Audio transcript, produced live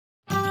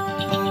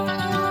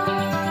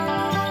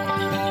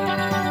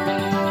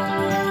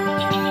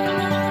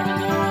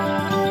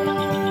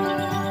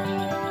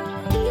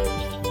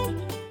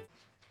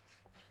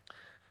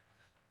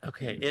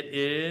it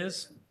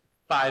is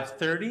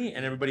 5:30,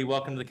 and everybody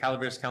welcome to the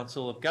Calaveras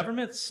Council of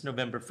Governments,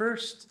 November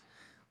 1st.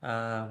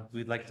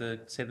 We'd like to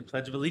say the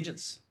Pledge of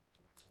Allegiance.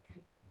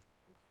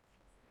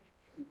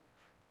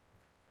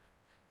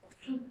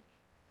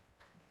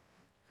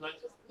 Pledge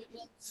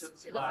allegiance to the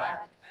flag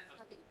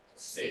of the United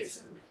States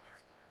of America,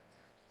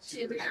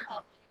 to the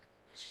republic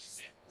which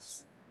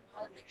stands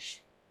one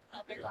nation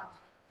under God,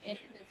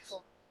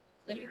 indivisible,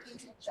 liberty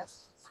and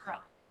justice for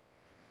all.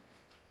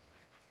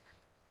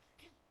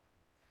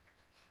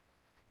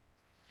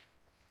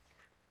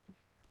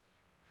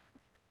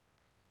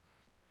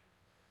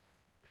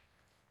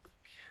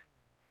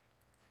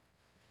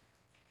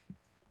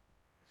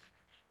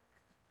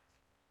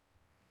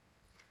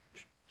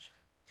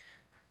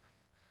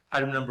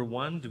 Item number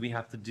 1, do we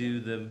have to do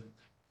the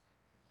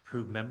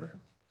approved member?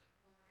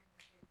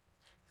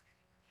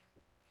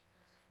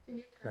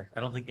 I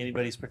don't think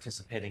anybody's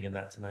participating in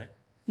that tonight.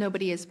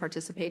 Nobody is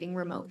participating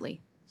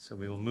remotely. So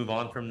we will move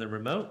on from the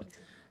remote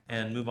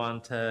and move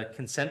on to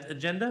consent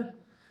agenda.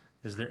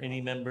 Is there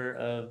any member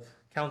of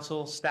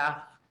council,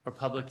 staff, or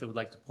public that would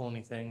like to pull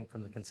anything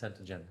from the consent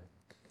agenda?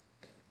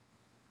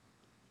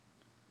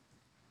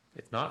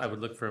 If not, I would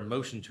look for a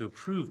motion to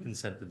approve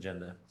consent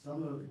agenda. So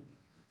moved.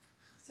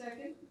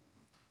 Second.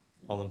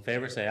 All in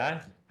favor, say aye.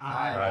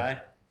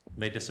 Aye.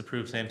 May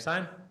disapprove, same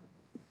sign.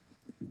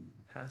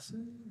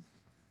 Passes.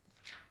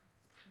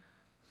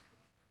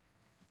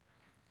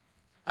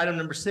 Item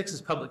number 6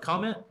 is public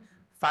comment.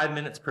 5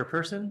 minutes per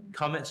person.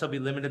 Comment shall be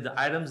limited to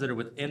items that are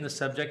within the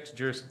subject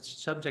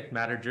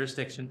matter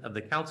jurisdiction of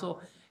the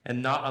council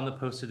and not on the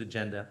posted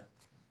agenda.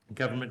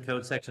 Government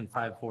Code Section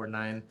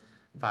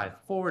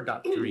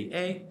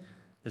 54954.3a.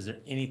 Is there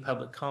any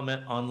public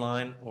comment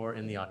online or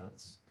in the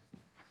audience?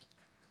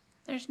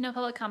 There's no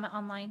public comment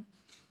online.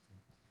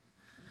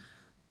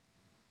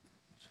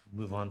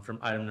 Move on from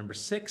item number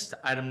 6 to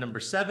item number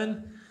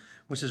 7,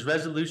 which is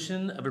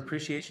resolution of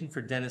appreciation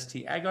for Dennis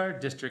T. Agar,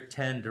 District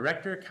 10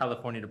 Director,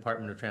 California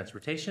Department of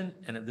Transportation.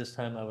 And at this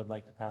time, I would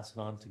like to pass it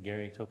on to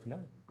Gary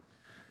Topinelli.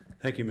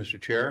 Thank you, Mr.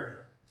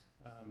 Chair.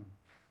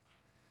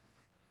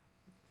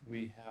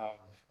 We have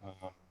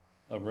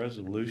a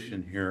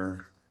resolution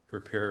here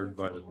prepared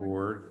by the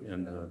board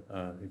and the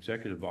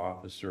executive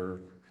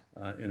officer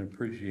in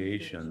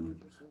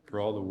appreciation for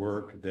all the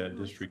work that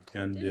District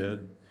 10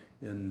 did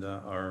in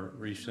our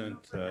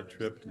recent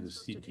trip to the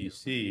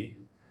CTC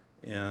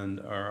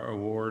and our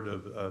award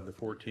of the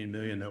 $14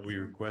 million that we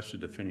requested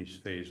to finish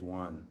phase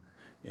 1.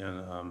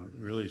 And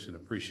really it's an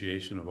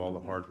appreciation of all the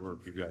hard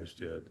work you guys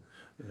did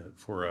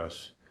for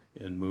us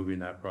in moving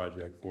that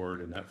project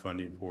forward and that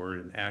funding forward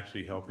and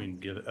actually helping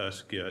get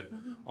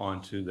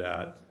onto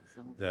that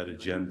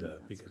agenda,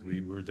 because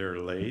we were there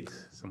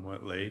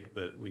somewhat late,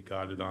 but we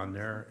got it on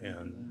there,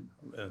 and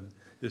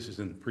this is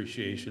an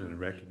appreciation and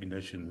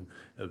recognition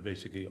of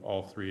basically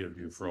all 3 of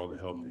you for all the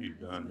help that you've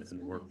done and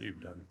the work that you've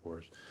done for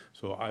us.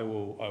 So I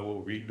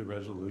will read the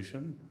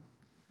resolution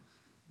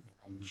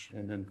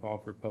and then call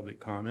for public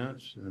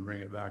comments and then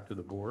bring it back to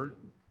the board.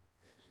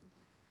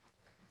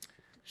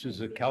 This is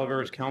the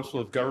Calaveras Council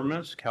of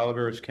Governments,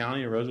 Calaveras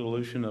County, a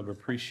resolution of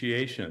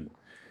appreciation.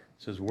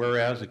 It says,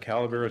 whereas the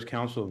Calaveras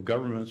Council of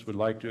Governments would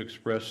like to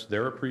express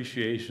their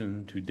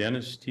appreciation to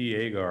Dennis T.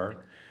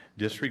 Agar,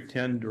 District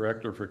 10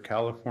 Director for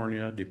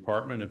California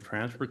Department of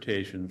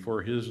Transportation,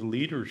 for his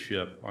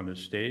leadership on the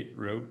State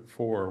Route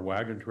 4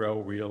 Wagon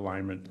Trail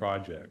Realignment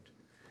Project.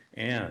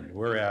 And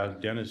whereas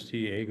Dennis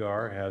T.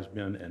 Agar has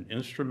been an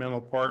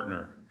instrumental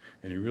partner,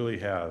 and he really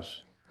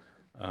has,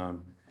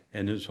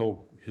 and his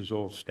whole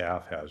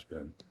staff has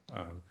been,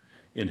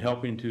 in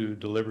helping to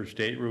deliver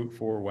State Route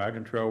 4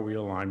 Wagon Trail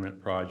Realignment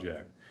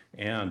Project.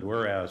 And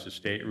whereas the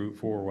State Route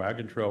 4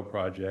 Wagon Trail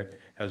Project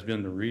has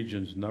been the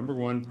region's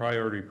 #1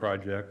 priority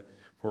project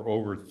for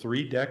over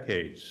 3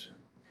 decades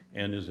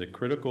and is a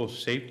critical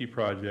safety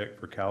project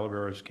for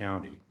Calaveras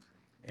County.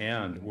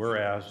 And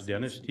whereas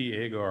Dennis T.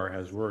 Agar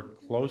has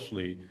worked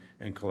closely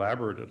and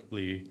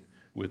collaboratively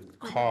with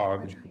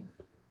COG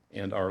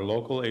and our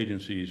local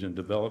agencies in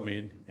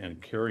developing and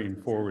carrying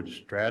forward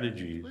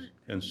strategies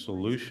and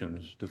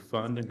solutions to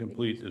fund and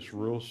complete this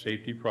rural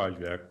safety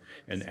project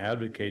and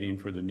advocating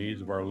for the needs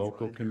of our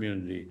local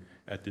community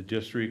at the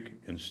district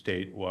and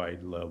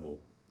statewide level.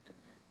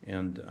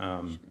 And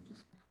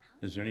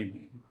is there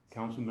any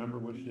council member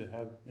wish to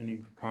have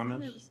any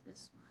comments?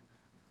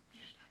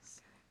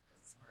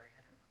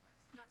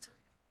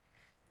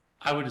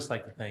 I would just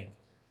like to thank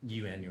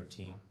you and your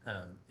team.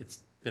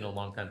 It's been a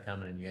long time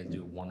coming, and you guys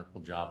do a wonderful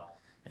job,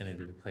 and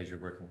it is a pleasure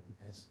working with you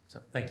guys.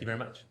 So thank you very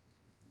much.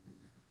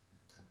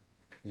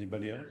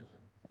 Anybody else?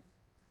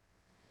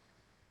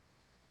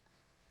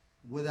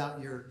 Without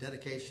your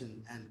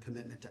dedication and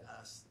commitment to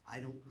us, I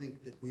don't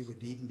think that we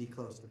would even be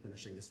close to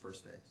finishing this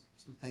first phase.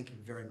 So thank you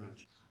very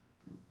much.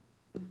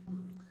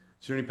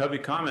 Is there any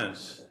public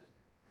comments?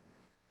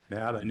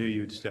 Matt, I knew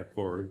you'd step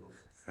forward.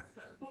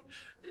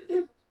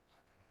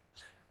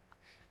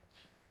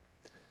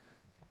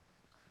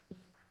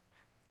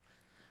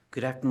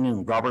 Good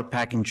afternoon, Robert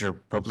Packinger,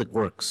 Public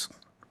Works.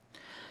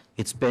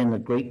 It's been a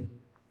great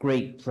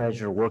great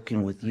pleasure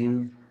working with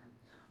you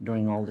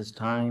during all this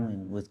time,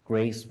 and with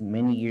Grace,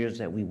 many years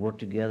that we worked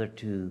together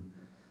to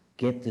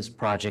get this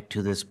project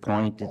to this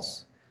point.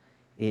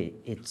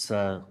 It's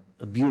a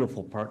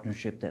beautiful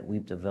partnership that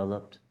we've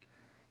developed,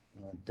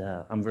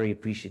 and I'm very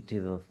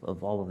appreciative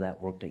of all of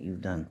that work that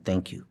you've done.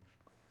 Thank you.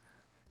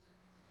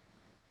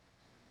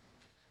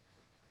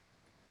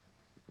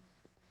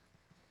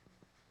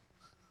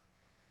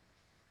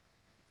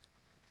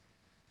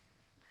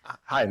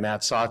 Hi,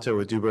 Matt Sato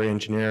with Dewberry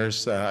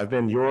Engineers. I've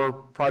been your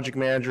project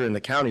manager and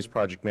the county's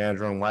project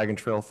manager on Wagon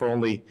Trail for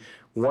only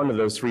one of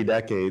those 3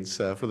 decades,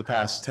 for the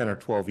past 10 or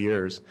 12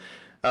 years.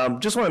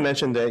 Just want to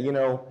mention that,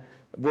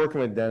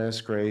 working with Dennis,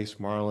 Grace,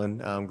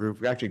 Marlon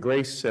group, actually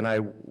Grace and I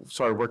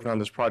started working on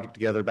this project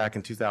together back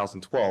in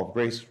 2012.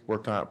 Grace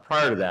worked on it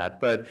prior to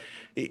that, but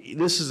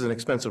this is an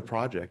expensive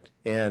project.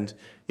 And,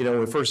 when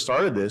we first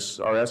started this,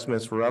 our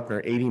estimates were up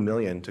near $80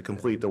 million to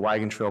complete the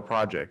Wagon Trail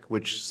project,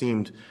 which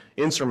seemed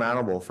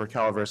insurmountable for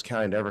Calaveras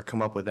County to ever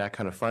come up with that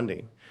kind of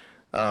funding.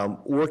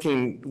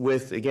 Working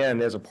with,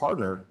 again, as a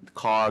partner,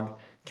 COG,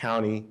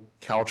 County,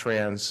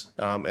 Caltrans,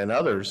 and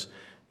others,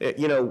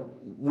 we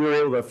were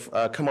able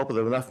to come up with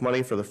enough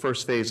money for the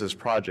first phase of this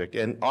project.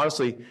 And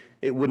honestly,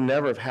 it would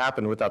never have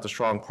happened without the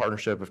strong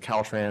partnership of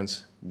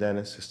Caltrans,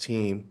 Dennis, his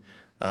team,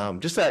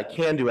 just that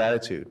can-do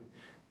attitude,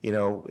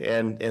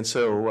 and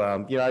so,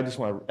 I just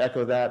want to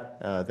echo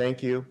that.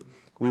 Thank you.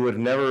 We would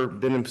have never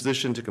been in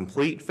position to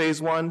complete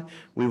phase 1.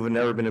 We would have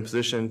never been in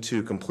position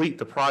to complete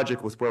the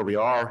project with where we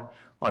are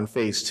on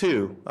phase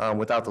 2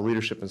 without the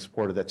leadership and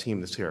support of that team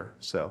that's here.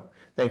 So,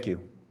 thank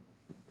you.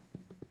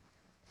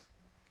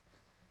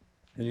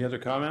 Any other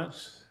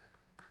comments?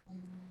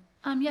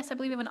 Yes, I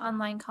believe we have an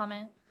online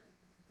comment.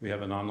 We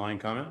have an online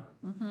comment?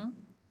 Mm-hmm.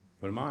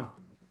 Put them on.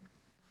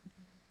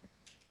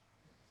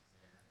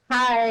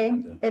 Hi,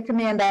 it's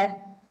Amanda.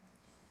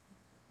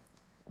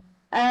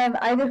 I'm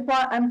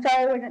sorry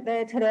I wasn't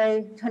there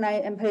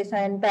tonight in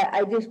person, but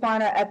I just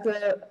want to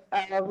echo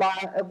a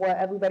lot of what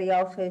everybody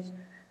else has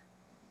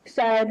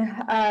said.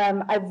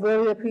 I've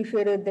really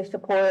appreciated the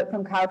support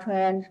from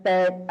Caltrans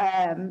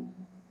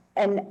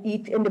and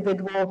each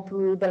individual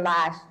through the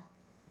last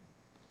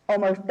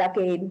almost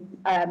decade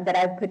that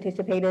I've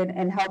participated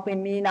in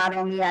helping me, not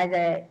only as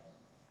a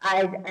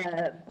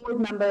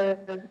board member,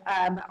 but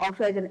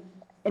also as an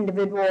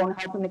individual and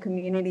helping the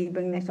community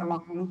bring this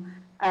along.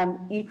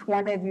 Each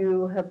one of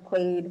you have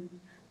played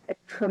a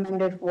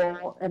tremendous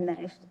role in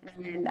this.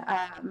 And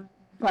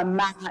from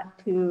Matt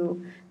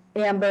to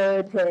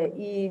Amber to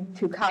Eve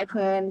to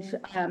Caltrans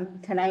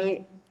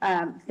tonight,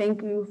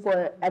 thank you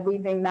for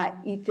everything that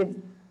each of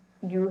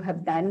you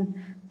have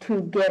done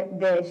to get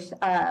this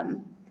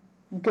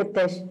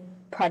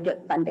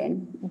project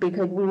funding,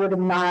 because we would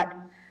have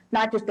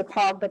not just the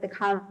COG, but the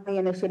county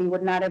and the city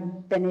would not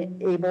have been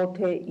able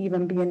to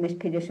even be in this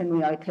position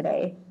we are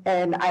today.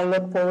 And I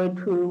look forward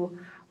to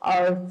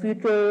our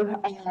future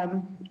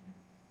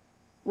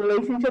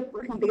relationship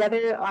working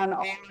together on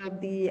all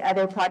of the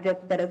other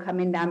projects that are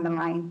coming down the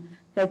line.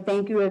 So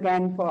thank you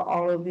again for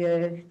all of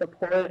your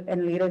support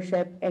and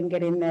leadership in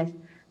getting this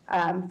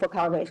for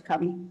Calaveras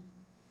County.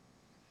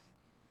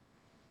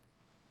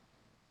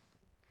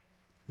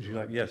 Would you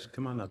like, yes,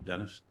 come on up,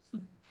 Dennis.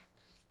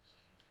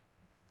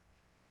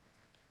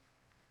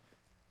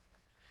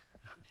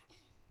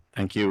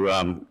 Thank you.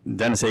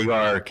 Dennis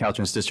Agar,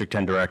 Caltrans District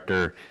 10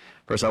 Director.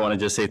 First, I want to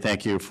just say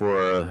thank you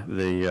for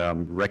the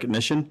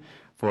recognition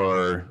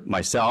for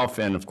myself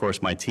and, of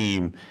course, my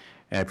team.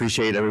 And I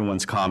appreciate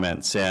everyone's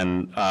comments.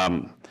 And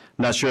I'm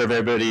not sure if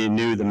everybody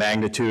knew the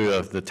magnitude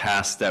of the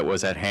task that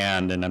was at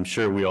hand, and I'm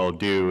sure we all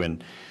do.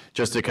 And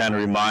just to kind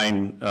of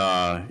remind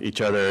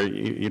each other,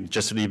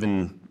 just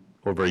even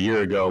over a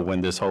year ago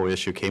when this whole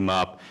issue came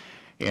up,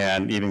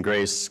 and even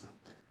Grace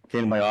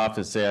came to my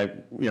office and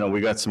said, we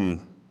got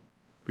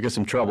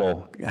some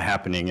trouble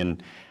happening,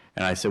 and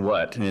I said,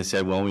 what? And he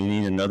said, well, we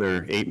need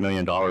another $8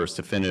 million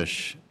to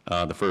finish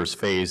the first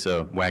phase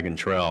of Wagon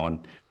Trail.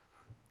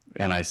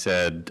 And I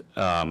said,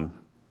 are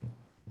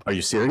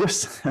you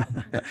serious?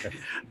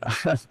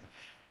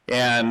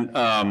 And,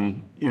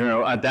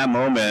 at that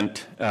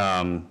moment,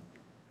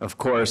 of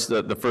course,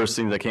 the first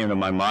thing that came to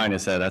my mind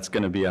is that that's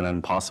going to be an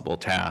impossible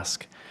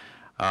task.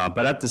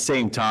 But at the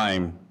same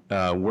time,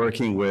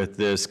 working with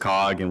this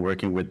COG and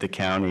working with the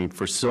county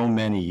for so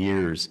many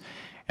years,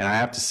 and I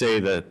have to say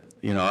that,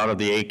 out of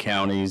the 8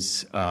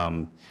 counties,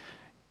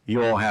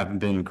 you all have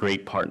been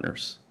great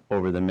partners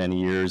over the many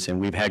years,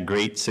 and we've had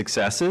great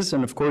successes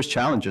and, of course,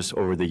 challenges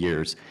over the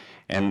years.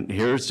 And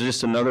here's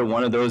just another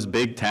one of those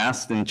big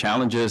tasks and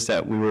challenges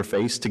that we were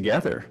faced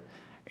together.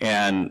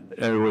 And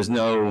there was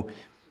no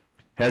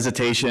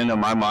hesitation in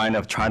my mind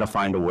of trying to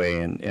find a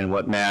way. And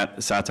what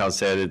Matt Sato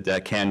said,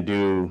 that can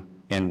do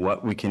and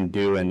what we can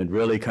do, and it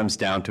really comes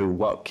down to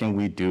what can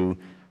we do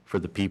for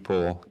the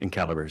people in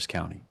Calaveras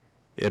County.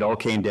 It all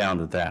came down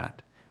to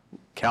that.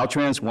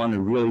 Caltrans wanted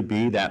to really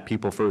be that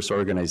people-first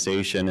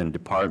organization and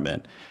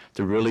department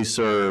to really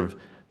serve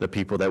the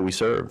people that we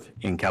serve,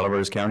 and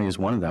Calaveras County is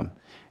one of them.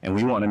 And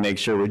we want to make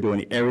sure we're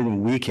doing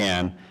everything we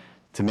can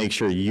to make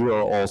sure you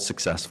are all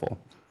successful.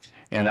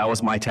 And that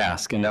was my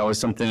task, and that was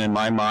something in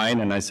my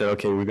mind, and I said,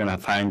 okay, we're gonna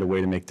find a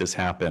way to make this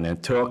happen.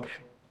 It took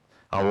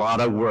a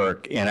lot of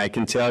work, and I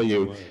can tell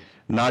you,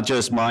 not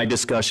just my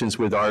discussions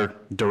with our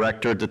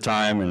director at the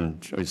time,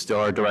 and still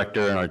our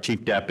director and our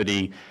chief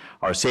deputy,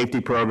 our safety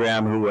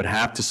program who would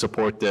have to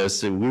support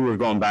this, and we were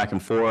going back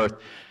and forth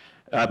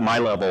at my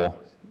level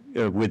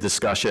with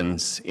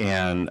discussions,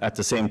 and at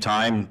the same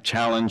time,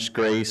 challenged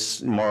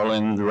Grace,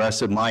 Marlon, the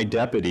rest of my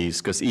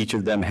deputies, because each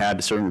of them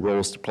had certain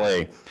roles to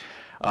play.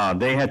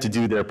 They had to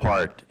do their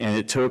part, and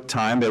it took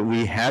time, but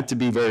we had to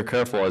be very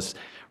careful, as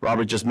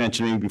Robert just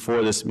mentioned to me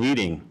before this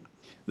meeting.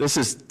 This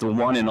is the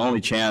one and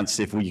only chance.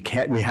 If we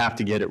can't, we have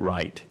to get it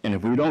right. And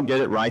if we don't get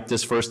it right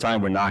this first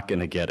time, we're not going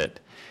to get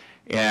it.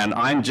 And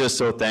I'm just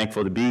so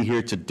thankful to be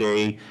here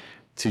today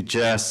to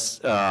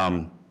just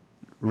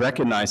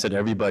recognize that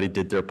everybody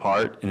did their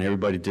part and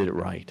everybody did it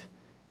right.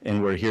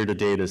 And we're here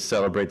today to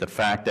celebrate the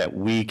fact that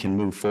we can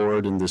move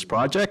forward in this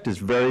project. It's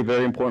a very,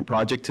 very important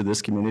project to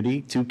this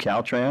community, to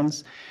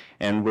Caltrans.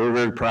 And we're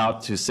very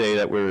proud to say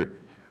that we're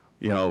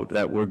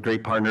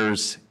great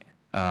partners,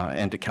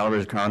 and to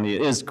Calaveras County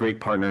is great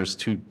partners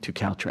to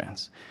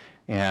Caltrans.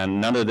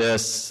 And none of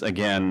this,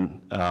 again,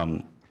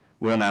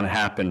 will not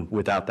happen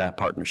without that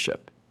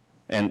partnership.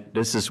 And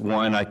this is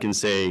one I can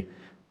say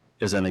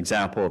is an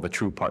example of a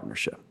true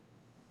partnership.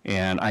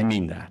 And I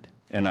mean that.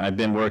 And I've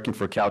been working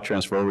for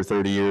Caltrans for over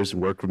 30 years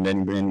and worked with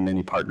many, many,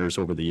 many partners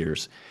over the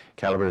years.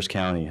 Calaveras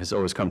County has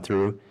always come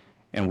through,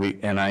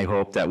 and I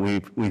hope that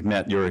we've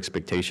met your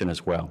expectation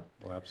as well.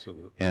 Oh,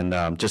 absolutely.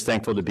 And just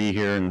thankful to be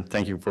here, and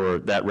thank you for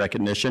that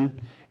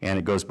recognition. And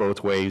it goes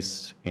both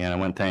ways. And I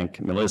want to thank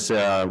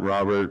Melissa,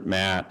 Robert,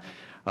 Matt,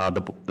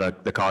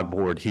 the COG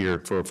board here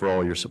for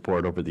all your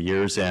support over the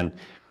years. And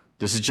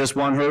this is just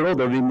one hurdle.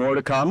 There'll be more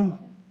to come.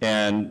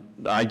 And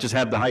I just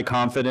have the high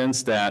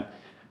confidence that,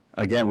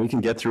 again, we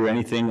can get through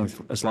anything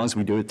as long as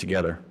we do it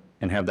together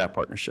and have that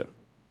partnership.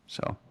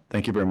 So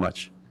thank you very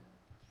much.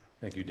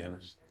 Thank you,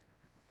 Dennis.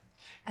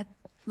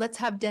 Let's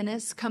have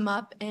Dennis come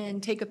up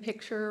and take a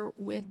picture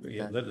with.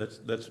 Yeah, the-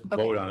 let's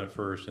vote on it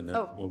first, and then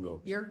we'll go.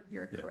 You're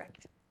Yeah.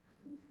 correct.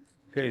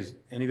 Okay, does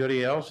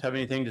anybody else have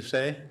anything to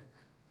say?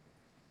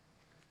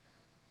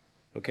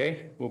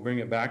 Okay, we'll bring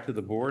it back to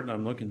the board, and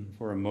I'm looking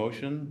for a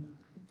motion.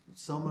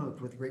 So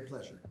moved, with great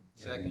pleasure.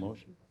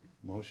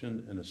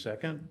 Motion and a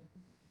second.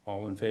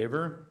 All in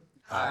favor?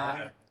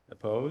 Aye.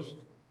 Opposed?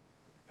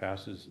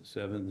 Passes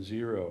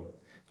 7-0.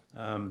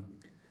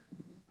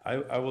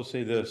 I will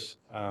say this,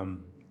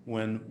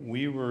 when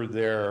we were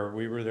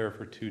there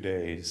for 2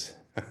 days.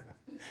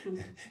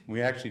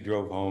 We actually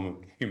drove home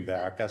and came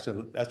back. That's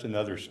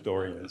another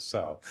story in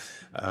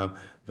itself.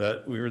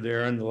 But we were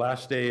there on the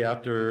last day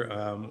after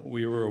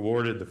we were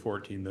awarded the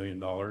 $14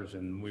 million,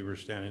 and we were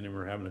standing and we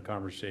were having a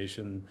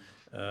conversation,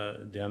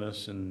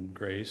 Dennis and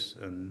Grace,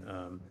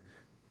 and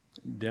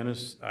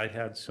Dennis, I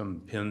had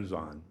some pins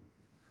on,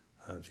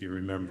 if you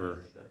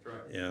remember. That's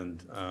right.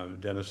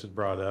 And Dennis had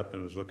brought up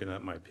and was looking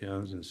at my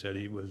pins and said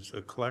he was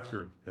a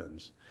collector of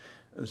pins.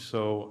 And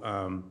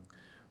so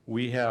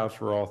we have,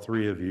 for all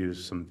three of you,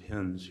 some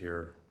pins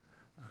here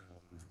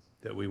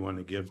that we want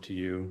to give to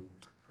you.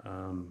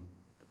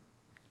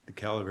 The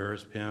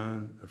Calaveras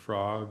pin, a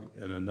frog,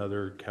 and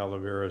another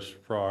Calaveras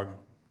frog,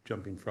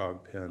 jumping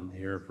frog pin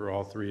here for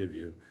all three of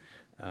you.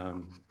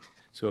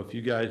 So if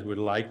you guys would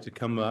like to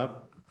come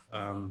up,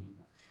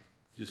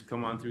 just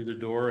come on through the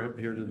door up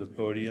here to the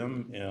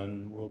podium,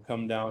 and we'll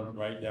come down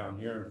right down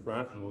here in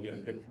front, and we'll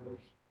get pictures.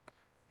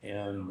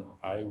 And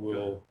I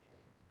will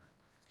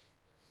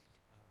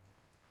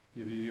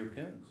give you your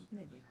pins.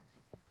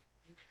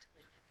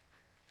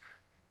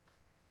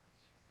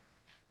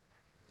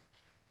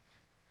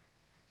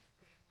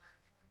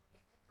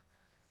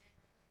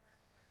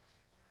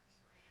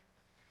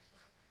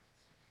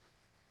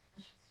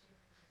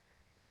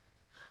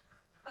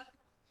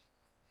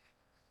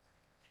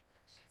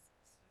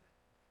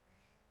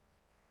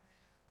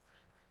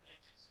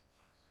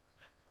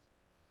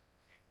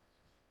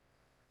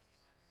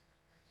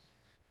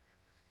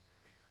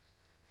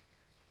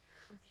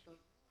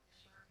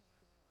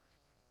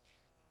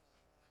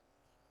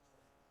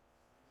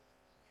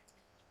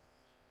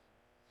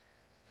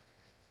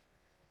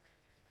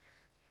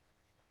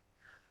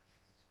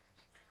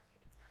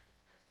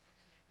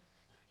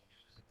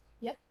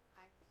 Yep.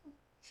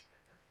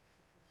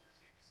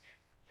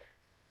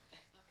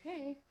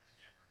 Okay.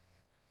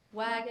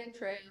 Wagon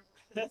trail.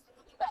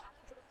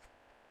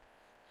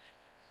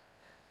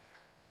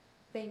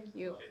 Thank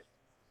you.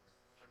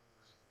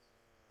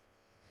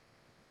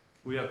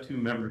 We have two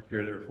members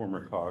here that are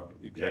former COG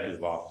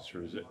executive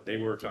officers. They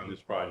worked on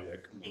this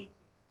project.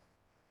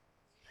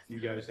 You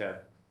guys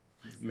had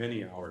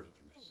many hours.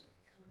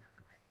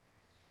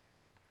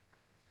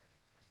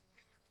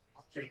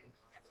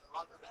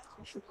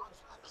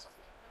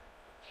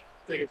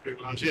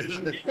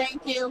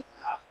 Thank you.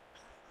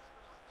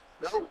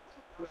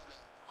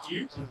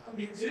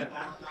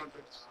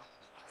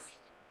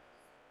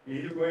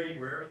 Either way,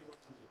 where?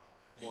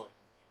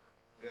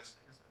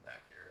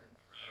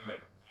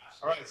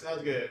 All right,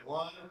 sounds good.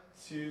 1,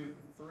 2,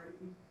 3.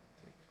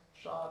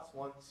 Shots.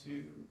 1, 2,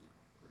 3.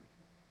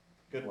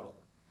 Good one.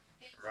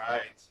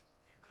 Right.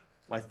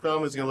 My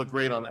thumb is gonna look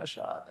great on that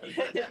shot.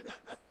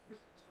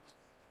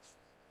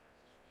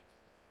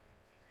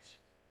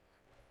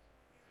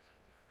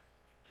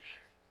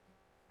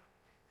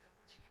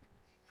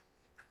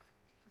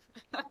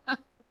 I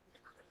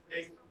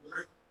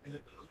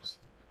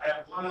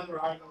have one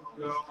other item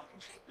to go.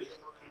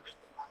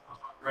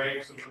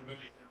 Right, so we're moving.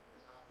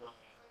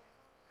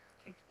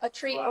 A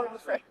treat or a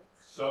friend.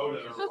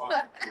 Soda or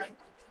water.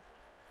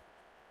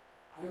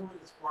 I don't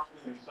want this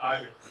walking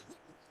inside.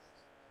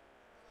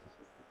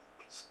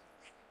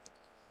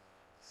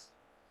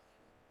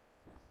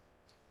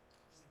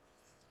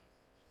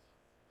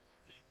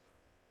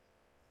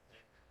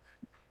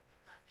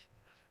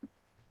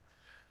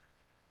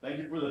 Thank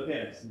you for the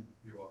pins.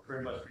 You're welcome.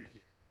 Very much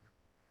appreciated.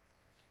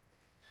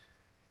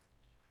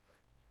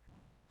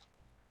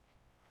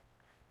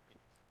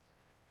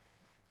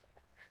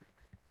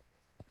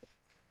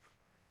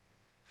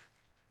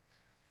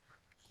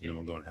 You know,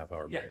 we're going half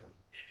hour break.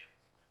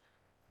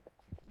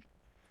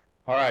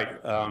 All right,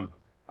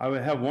 I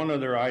would have one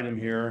other item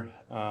here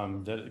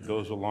that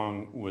goes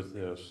along with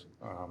this.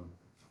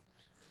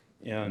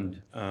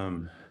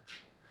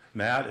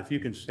 Matt, if you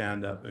can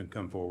stand up and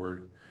come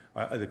forward.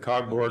 The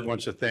COG board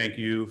wants to thank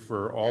you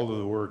for all of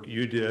the work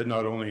you did,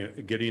 not only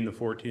getting the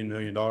 $14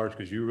 million,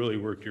 because you really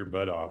worked your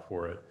butt off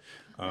for it,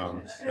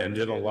 and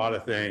did a lot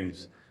of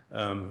things,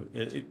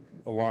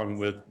 along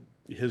with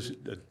his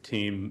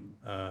team,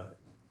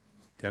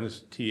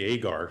 Dennis T.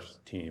 Agar's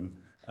team.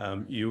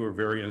 You were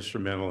very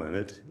instrumental in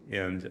it,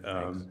 and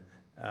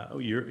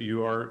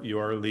you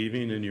are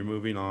leaving and you're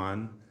moving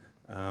on.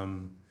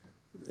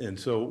 And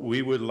so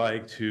we would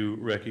like to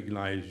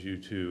recognize you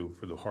too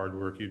for the hard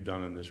work you've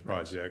done on this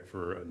project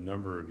for a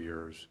number of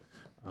years.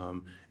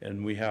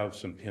 And we have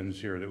some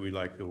pins here that we'd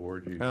like to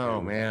award you.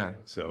 Oh, man.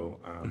 So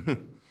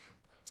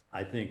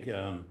I think,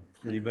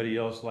 anybody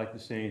else like to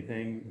say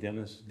anything?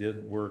 Dennis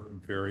did work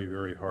very,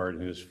 very hard,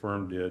 and his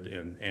firm did,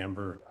 and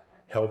Amber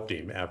helped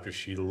him after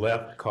she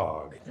left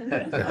COG.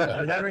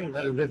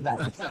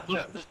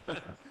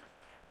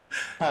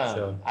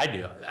 So I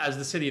do. As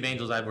the City of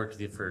Angels, I've worked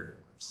with you for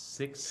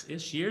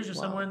 6-ish years or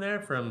somewhere in there,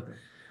 from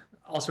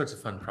all sorts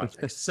of fun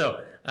projects.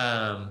 So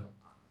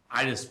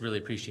I just really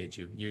appreciate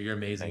you. You're an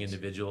amazing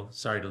individual.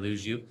 Sorry to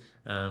lose you,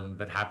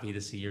 but happy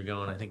to see you're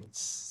going. I think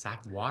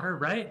Sac Water,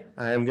 right?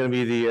 I am going to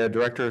be the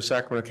director of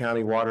Sacramento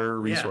County Water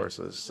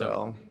Resources.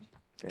 So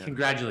yeah.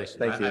 Congratulations.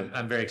 Thank you.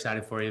 I'm very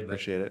excited for you, but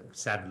Appreciate it.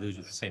 sad to lose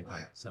you at the same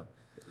time. So.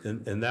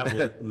 And that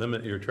will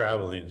limit your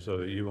traveling, so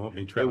that you won't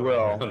be It traveling will.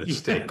 around the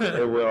state.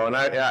 It will, and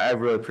I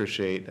really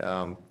appreciate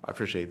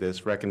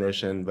this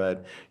recognition.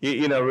 But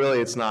you know, really,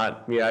 it's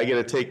not. Yeah, I get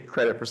to take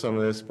credit for some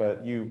of this,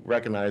 but you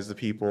recognize the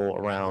people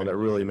around that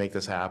really make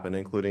this happen,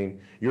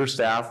 including your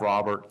staff,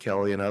 Robert,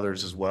 Kelly, and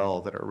others as well,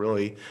 that are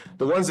really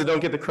the ones that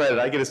don't get the credit.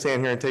 I get to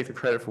stand here and take the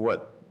credit for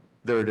what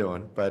they're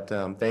doing. But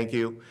thank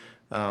you.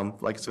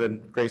 Like I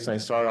said, Grace and I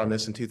started on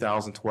this in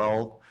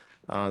 2012.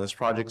 This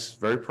project's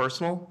very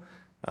personal.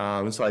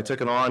 And so I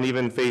took it on,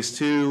 even phase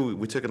 2,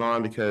 we took it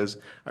on because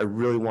I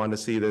really wanted to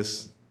see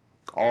this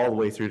all the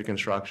way through to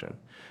construction.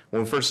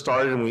 When we first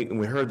started and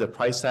we heard the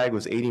price tag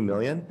was $80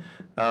 million,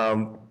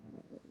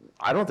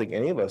 I don't think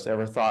any of us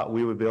ever thought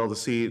we would be able to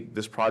see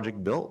this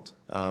project built.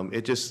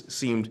 It just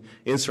seemed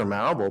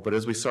insurmountable, but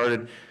as we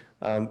started,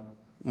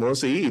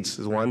 Melissa Eads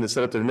is one that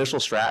set up the initial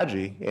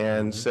strategy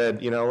and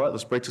said, you know what,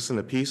 let's break this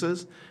into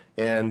pieces.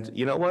 And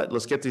you know what,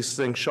 let's get these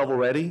things shovel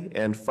ready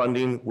and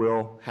funding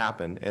will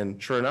happen.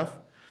 And sure enough,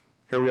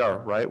 here we are,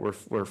 right?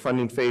 We're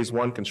funding phase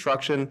 1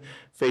 construction.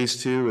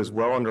 Phase 2 is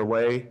well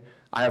underway.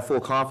 I have full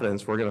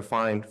confidence we're going to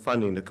find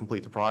funding to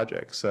complete the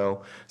project.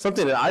 So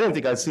something that I didn't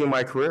think I'd see in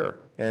my career,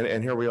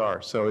 and here we are.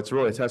 So it's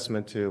really a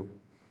testament to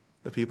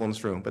the people in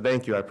this room. But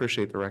thank you, I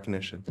appreciate the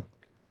recognition.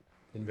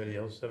 Anybody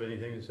else have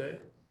anything to say?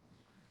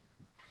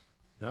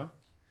 No?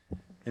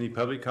 Any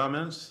public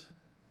comments?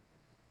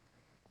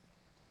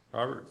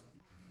 Robert?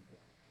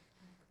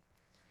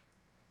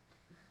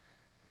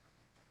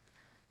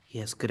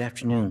 Yes, good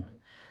afternoon.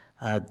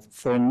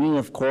 For me,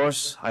 of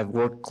course, I've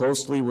worked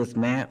closely with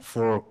Matt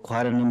for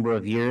quite a number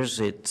of years.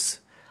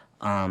 It's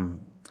a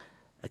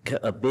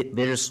bit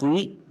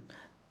bittersweet.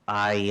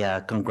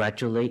 I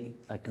congratulate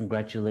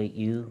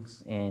you,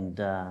 and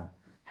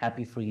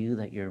happy for you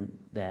that your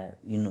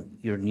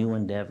new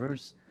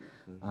endeavors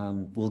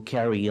will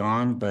carry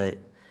on. But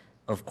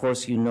of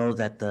course, you know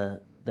that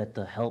the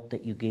help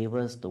that you gave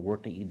us, the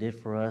work that you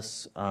did for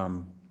us,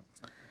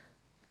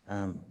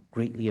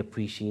 greatly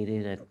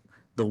appreciated.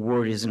 The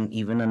word isn't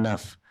even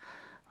enough.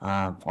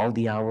 All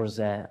the hours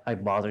that I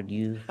bothered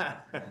you,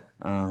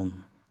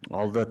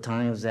 all the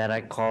times that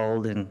I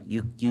called, and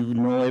you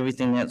know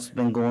everything that's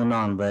been going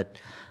on, but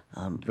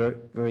very,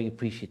 very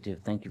appreciative.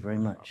 Thank you very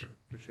much.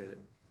 Appreciate it.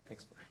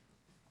 Thanks.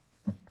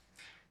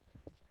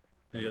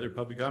 Any other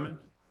public comment?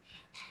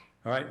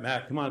 All right,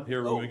 Matt, come on up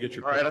here. We're going to get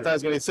your All right, I thought I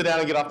was going to sit down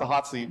and get off the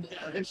hot seat.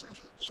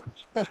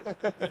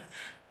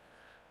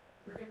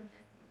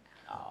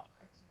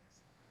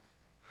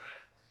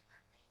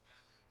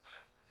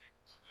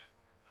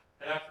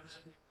 Stand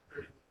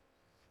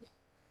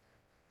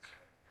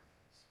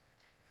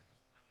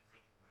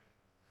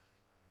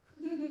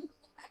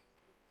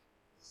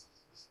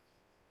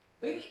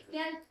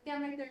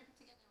right there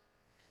together.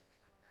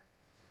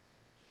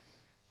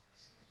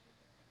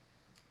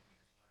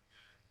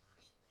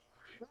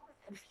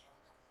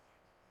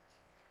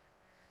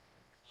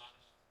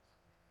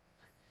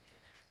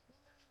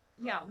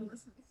 Yeah.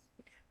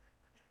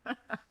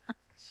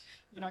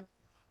 You know.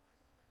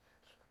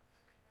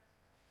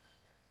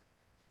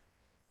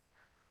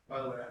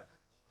 By the way.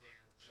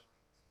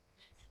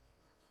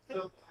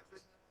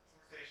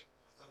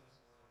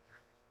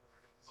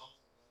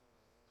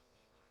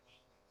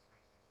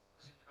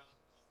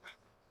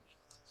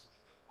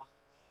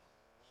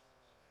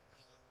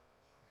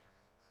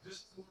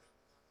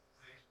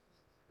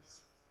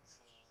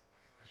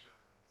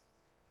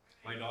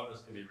 My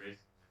daughter's gonna be raised.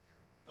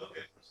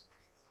 Okay.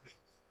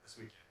 This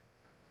weekend.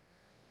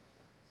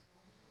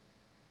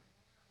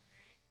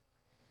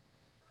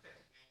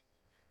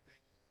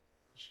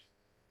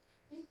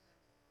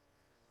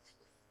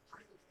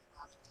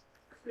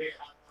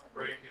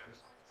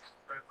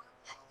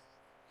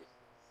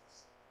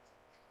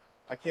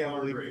 I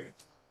can't believe it.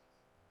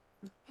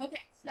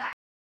 Okay, stop.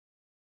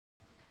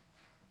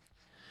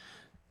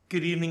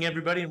 Good evening,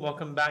 everybody, and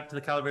welcome back to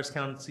the Calaveras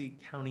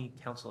County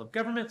Council of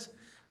Governments.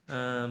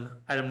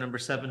 Item number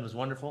 7 was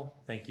wonderful.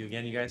 Thank you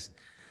again, you guys.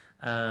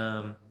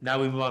 Now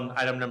we move on to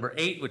item number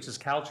 8, which is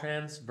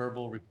Caltrans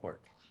verbal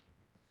report.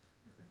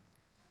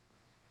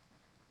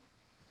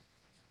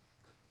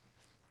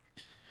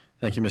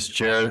 Thank you, Mr.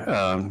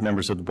 Chair,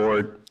 members of the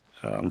board,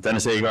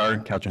 Dennis Agar,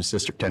 Caltrans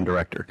District 10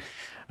 Director.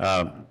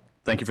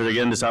 Thank you for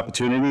again this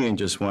opportunity, and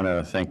just want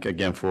to thank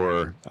again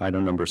for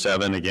item number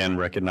 7, again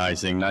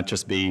recognizing not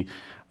just me,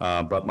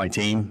 but my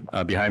team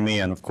behind me,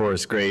 and of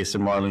course Grace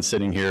and Marlon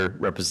sitting here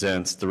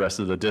represents the rest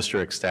of the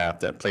district staff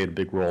that played a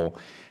big role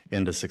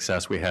in the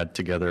success we had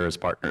together as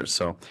partners.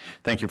 So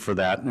thank you for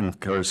that, and of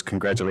course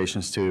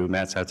congratulations to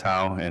Matt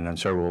Satow, and I'm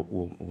sure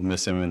we'll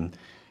miss him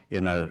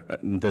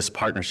in this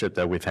partnership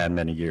that we've had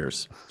many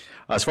years.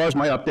 As far as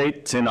my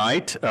update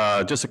tonight,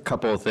 just a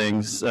couple of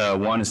things.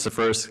 One is the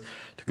first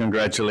to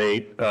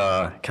congratulate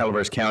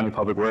Calaveras County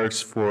Public Works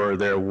for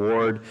their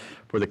award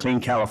for the Clean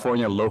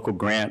California local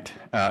grant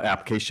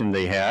application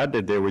they had.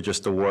 They were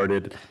just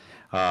awarded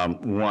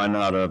one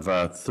out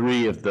of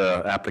 3 of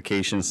the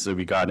applications that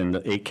we got in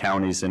the 8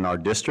 counties in our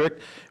district.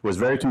 It was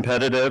very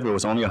competitive. It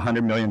was only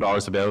 $100 million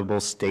available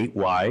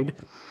statewide.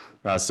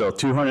 So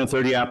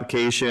 230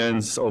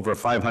 applications, over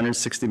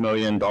 $560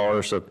 million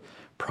of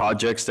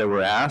projects that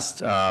were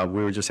asked.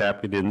 We were just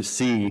happy to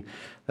see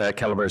that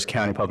Calaveras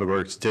County Public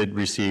Works did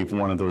receive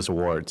one of those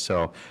awards.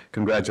 So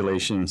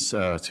congratulations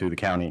to the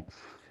county.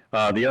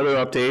 The other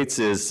updates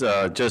is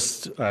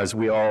just as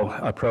we all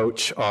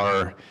approach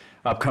our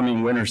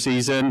upcoming winter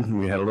season,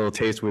 we had a little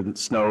taste with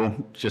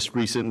snow just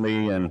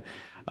recently, and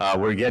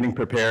we're getting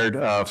prepared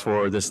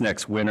for this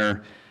next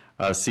winter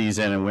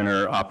season and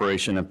winter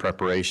operation and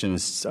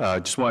preparations.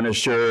 Just want to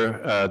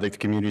assure the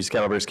communities of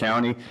Calaveras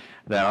County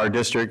that our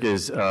district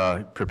is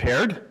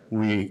prepared.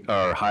 We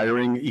are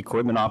hiring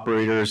equipment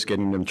operators,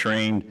 getting them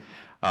trained,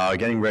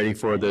 getting ready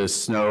for the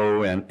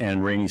snow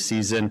and rainy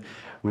season.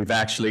 We've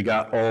actually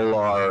got all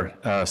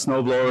our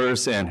snow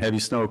blowers and heavy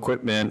snow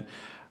equipment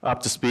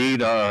up to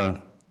speed.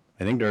 I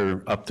think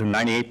they're up to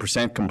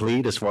 98%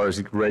 complete as far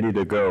as ready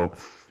to go.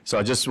 So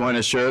I just want to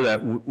assure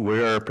that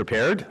we're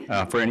prepared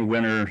for any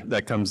winter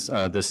that comes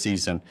this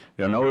season.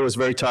 I know it was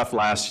very tough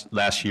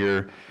last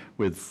year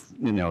with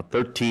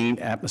 13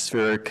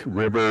 atmospheric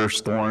river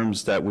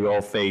storms that we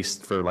all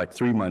faced for like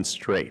 3 months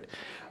straight.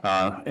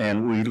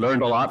 And we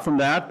learned a lot from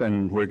that,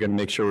 and we're going to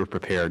make sure we're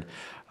prepared.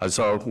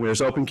 So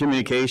there's open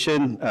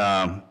communication.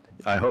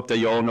 I hope that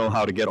you all know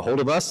how to get a hold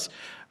of us.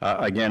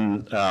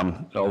 Again,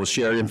 I'll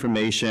share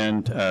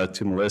information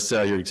to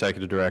Melissa, your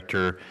executive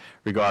director,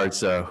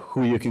 regards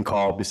who you can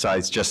call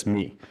besides just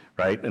me,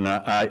 right? And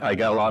I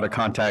got a lot of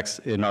contacts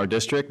in our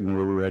district, and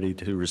we're ready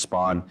to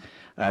respond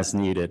as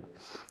needed.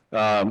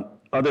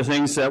 Other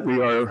things that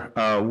we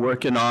are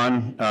working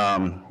on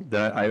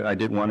that I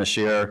did want to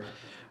share,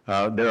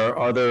 there are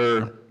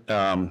other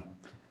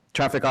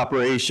traffic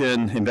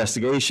operation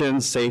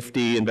investigations,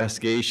 safety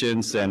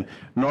investigations, and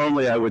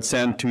normally I would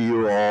send to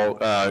you all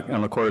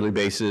on a quarterly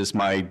basis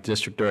my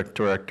district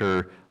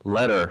director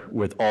letter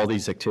with all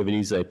these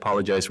activities. I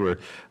apologize, we're a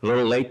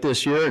little late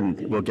this year, and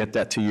we'll get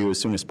that to you as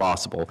soon as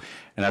possible.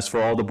 And that's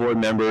for all the board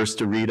members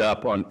to read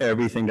up on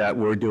everything that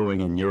we're doing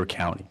in your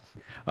county.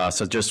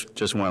 So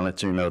just want to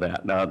let you know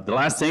that. The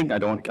last thing, I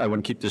want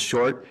to keep this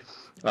short,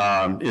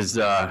 is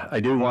I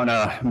do want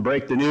to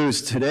break the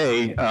news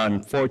today.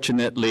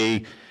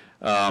 Unfortunately,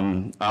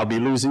 I'll be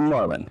losing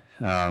Marlon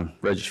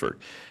Regisford.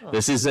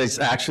 This is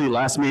actually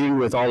last meeting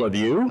with all of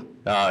you.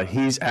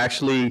 He's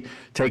actually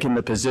taken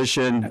the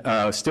position,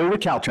 still with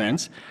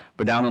Caltrans,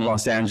 but down in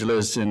Los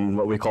Angeles in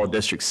what we call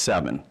District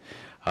 7.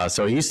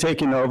 So he's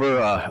taking over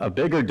a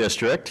bigger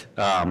district.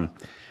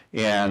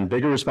 and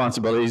bigger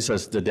responsibilities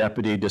as the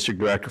Deputy District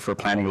Director for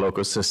Planning and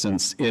Local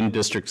Assistance in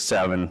District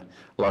 7,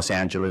 Los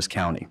Angeles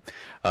County.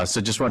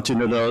 So just want you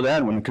to know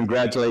that. I want to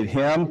congratulate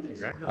him.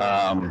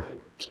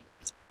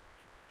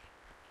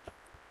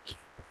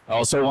 I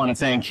also want to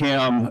thank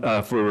him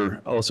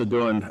for also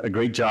doing a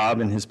great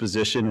job in his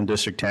position in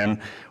District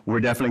 10. We're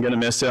definitely going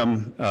to miss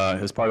him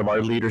as part of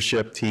our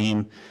leadership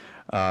team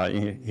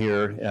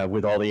here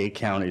with all the 8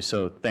 counties.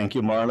 So thank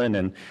you, Marlon.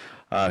 And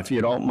if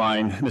you don't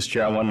mind, Mr.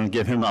 Chair, I want to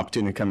give him an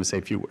opportunity to come and say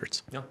a few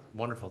words. No,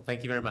 wonderful.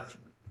 Thank you very much.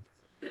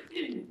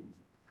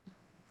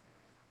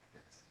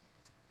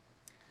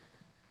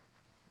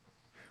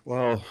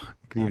 Well,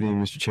 good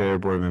evening, Mr. Chair,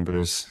 board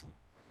members.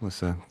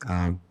 Melissa,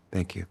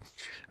 thank you.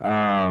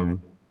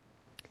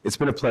 It's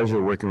been a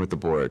pleasure working with the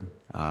board.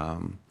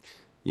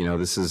 You know,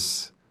 this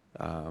is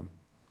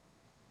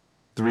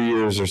 3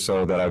 years or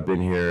so that I've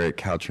been here at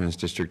Caltrans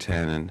District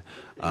 10,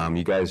 and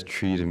you guys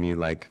treated me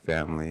like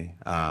family.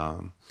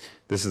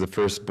 This is the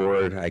first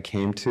board I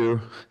came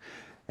to,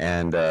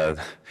 and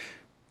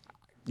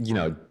you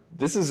know,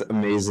 this is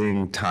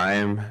amazing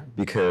time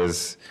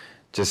because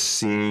just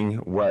seeing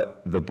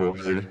what the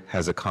board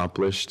has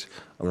accomplished,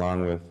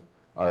 along with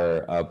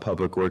our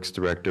Public Works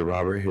Director,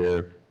 Robert,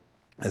 here,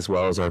 as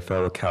well as our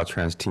fellow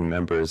Caltrans team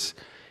members,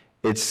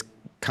 it's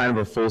kind of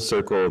a full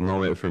circle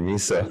moment for me.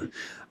 So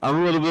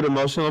I'm a little bit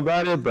emotional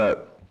about it,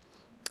 but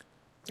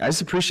I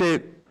just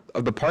appreciate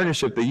the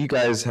partnership that you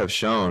guys have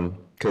shown,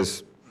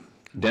 because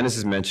Dennis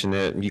has mentioned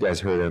it, you guys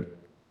heard it.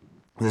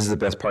 This is the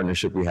best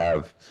partnership we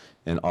have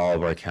in all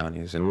of our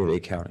counties, and we have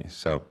 8 counties.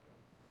 So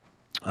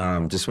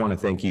just want to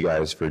thank you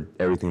guys for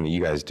everything that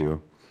you guys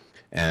do.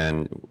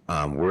 And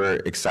we're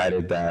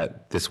excited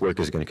that this work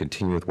is going to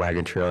continue with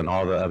Wagon Trail and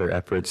all the other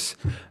efforts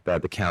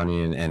that the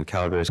county and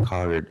Calaveras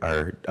College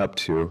are up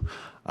to.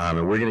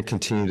 And we're going to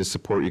continue to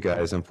support you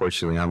guys.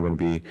 Unfortunately, I'm going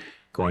to be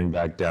going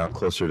back down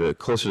closer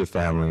to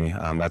family.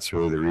 That's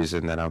really the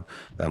reason that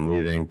I'm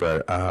leaving.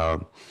 But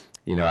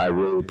you know, I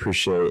really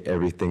appreciate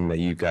everything that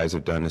you guys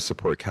have done to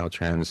support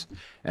Caltrans,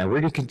 and we're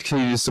going to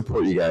continue to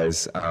support you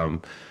guys.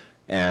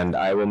 And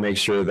I will make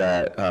sure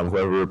that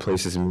whoever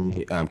replaces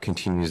me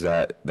continues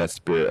that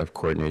spirit of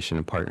coordination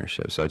and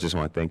partnership. So I just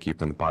want to thank you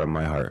from the bottom of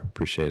my heart.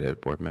 Appreciate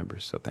it, board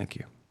members. So thank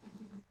you.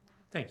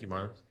 Thank you,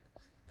 Marlon.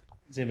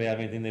 Does anybody have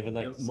anything they would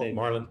like to say?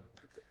 Marlon,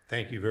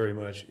 thank you very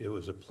much. It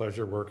was a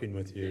pleasure working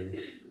with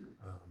you.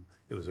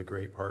 It was a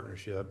great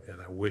partnership, and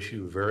I wish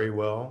you very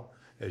well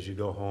as you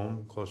go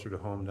home, closer to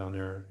home down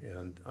there.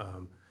 And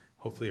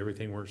hopefully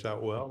everything works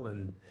out well.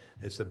 And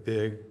it's a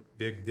big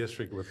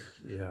district with,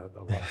 a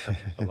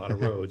lot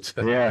of roads.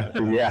 Yeah.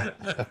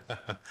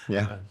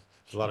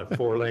 A lot of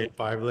 4-lane,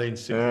 5-lane,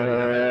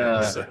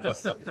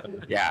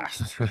 6-lane. Yeah.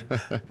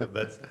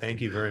 But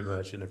thank you very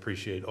much, and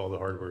appreciate all the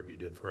hard work you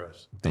did for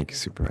us. Thank you,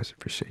 Supervisor.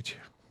 Appreciate you.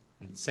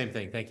 Same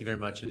thing. Thank you very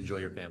much, and enjoy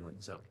your family.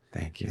 So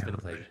Thank you. It's been a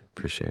pleasure.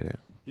 Appreciate it.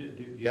 Do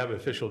you have an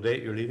official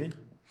date you're leaving?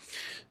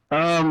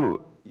 I'm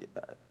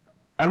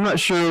not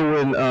sure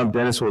when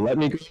Dennis will let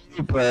me go,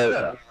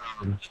 but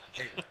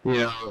you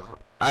know,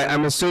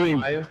 I'm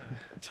assuming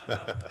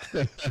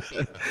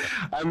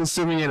I'm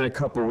assuming in a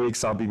couple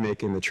weeks I'll be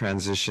making the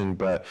transition.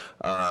 But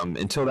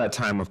until that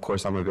time, of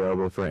course, I'm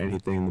available for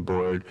anything the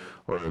board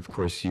or, of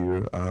course,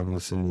 you,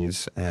 Melissa,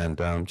 needs,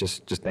 and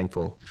just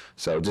thankful.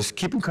 So just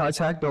keep in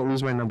contact. Don't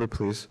lose my number,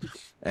 please.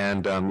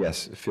 And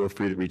yes, feel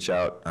free to reach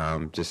out.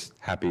 Just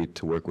happy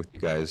to work with you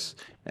guys,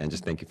 and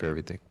just thank you for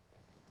everything.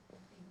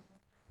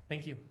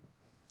 Thank you.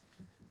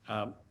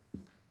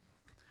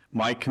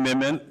 My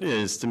commitment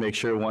is to make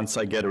sure once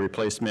I get a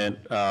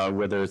replacement,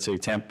 whether it's a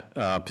temp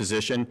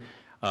position,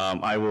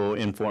 I will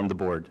inform the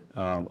board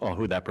on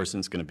who that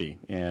person's going to be.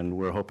 And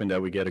we're hoping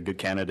that we get a good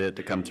candidate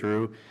to come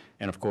through,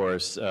 and of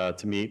course,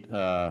 to meet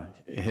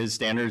his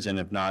standards, and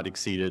if not,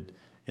 exceeded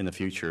in the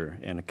future,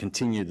 and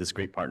continue this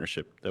great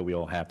partnership that we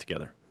all have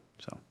together.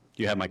 So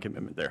you have my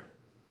commitment there.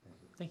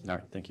 Thank you. All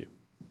right, thank you.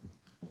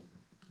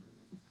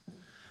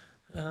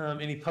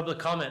 Any public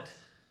comment?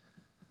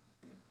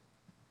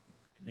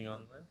 Anything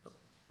on that?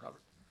 Robert?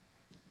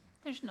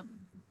 There's no.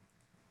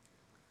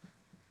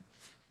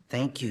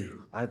 Thank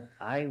you.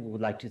 I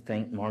would like to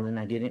thank Marlon.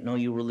 I didn't know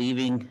you were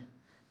leaving.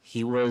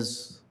 He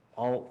was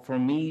all, for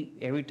me,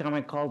 every time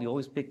I called, you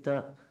always picked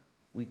up.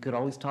 We could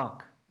always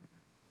talk.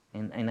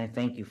 And I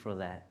thank you for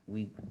that.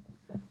 We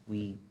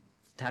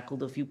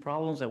tackled a few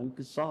problems that we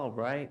could solve,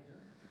 right?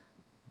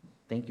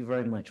 Thank you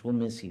very much. We'll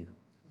miss you.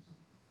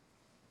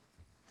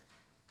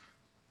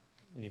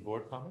 Any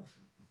board comments?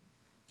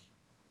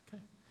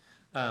 Okay.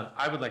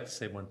 I would like to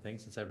say one thing,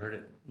 since I've heard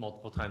it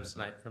multiple times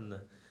tonight from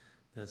the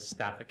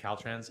staff at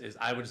Caltrans, is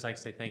I would just like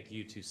to say thank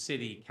you to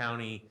city,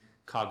 county,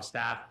 COG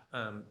staff.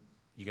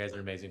 You guys are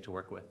amazing to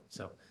work with,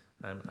 so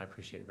I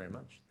appreciate it very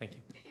much. Thank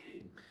you.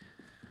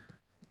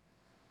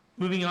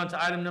 Moving on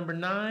to item number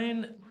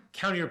 9,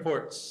 county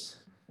reports.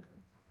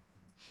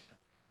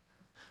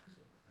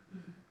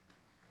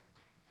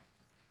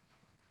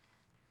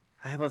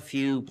 I have a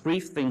few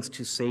brief things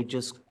to say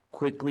just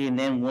quickly, and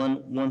then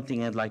one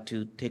thing I'd like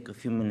to take a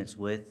few minutes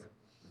with.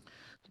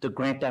 The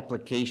grant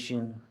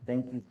application,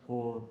 thank you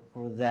for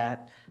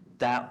that.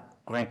 That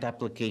grant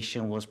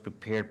application was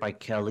prepared by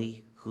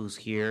Kelly, who's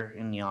here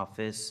in the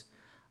office.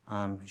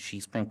 She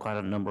spent quite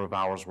a number of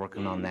hours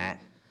working on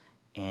that,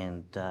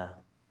 and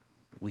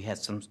we had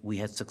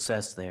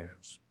success there.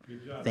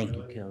 Good job, Thank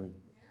you, Kelly.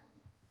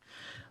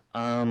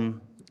 Kelly.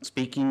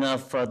 Speaking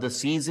of the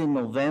season,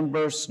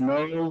 November,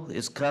 snow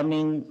is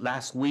coming.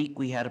 Last week,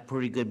 we had a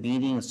pretty good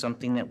meeting. It's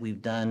something that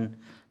we've done,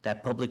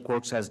 that Public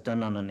Works has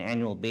done on an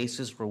annual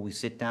basis, where we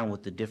sit down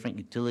with the different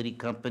utility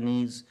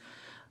companies,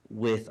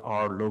 with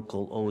our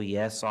local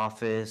OES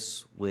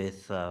office,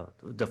 with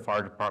the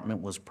fire department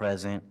was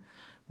present.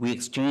 We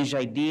exchanged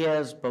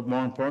ideas, but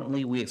more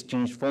importantly, we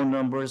exchanged phone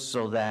numbers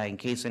so that in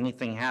case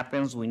anything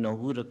happens, we know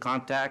who to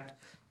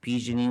contact.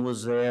 PG&E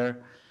was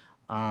there.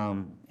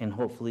 And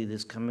hopefully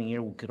this coming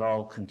year, we could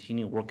all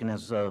continue working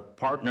as a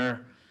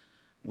partner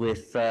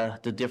with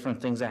the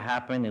different things that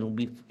happen. It'll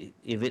be,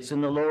 if it's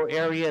in the lower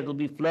area, it'll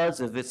be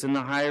floods. If it's in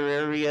the higher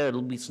area,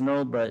 it'll be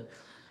snow, but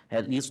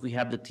at least we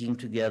have the team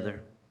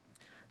together.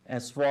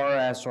 As far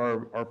as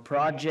our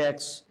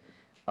projects,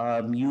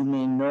 you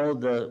may know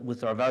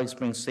with our Valley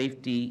Springs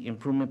Safety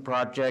Improvement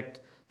Project,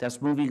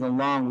 that's moving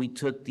along. We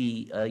took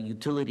the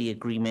utility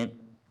agreement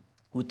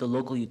with the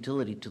local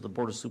utility to the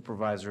Board of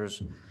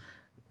Supervisors.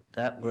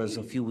 That was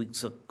a few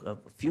weeks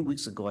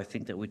ago, I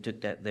think, that we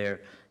took that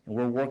there. And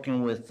we're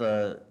working with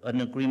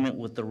an agreement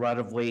with the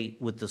right-of-way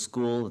with the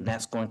school, and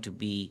that's going to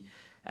be,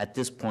 at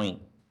this point,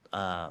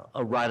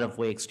 a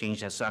right-of-way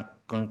exchange that's not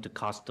going to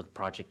cost the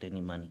project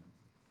any money.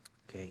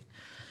 Okay,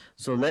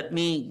 so let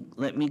me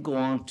go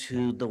on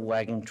to the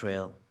wagon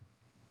trail.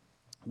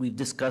 We've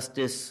discussed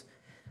this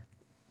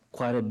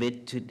quite a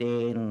bit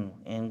today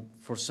and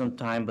for some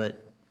time,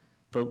 but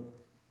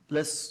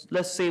let's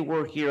say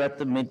we're here at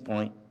the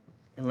midpoint,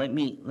 and let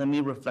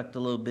me reflect a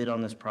little bit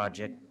on this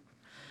project.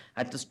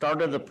 At the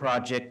start of the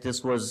project,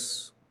 this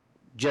was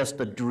just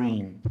a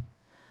dream.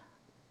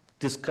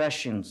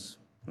 Discussions,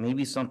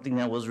 maybe something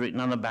that was written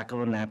on the back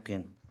of a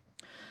napkin.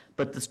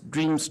 But this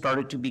dream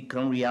started to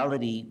become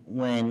reality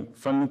when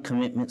funding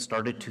commitments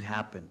started to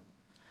happen.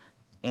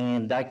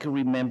 And I can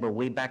remember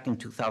way back in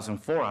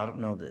 2004, I don't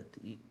know that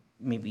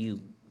maybe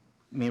you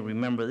may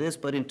remember this,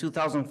 but in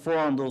 2004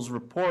 on those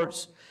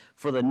reports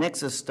for the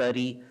Nexus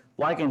study,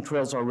 wagon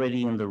trails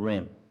already in the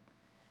rim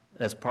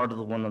as part of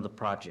one of the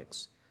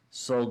projects.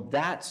 So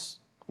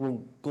we're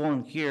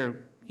going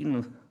here,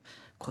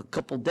 a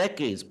couple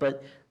decades,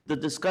 but the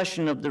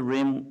discussion of the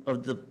rim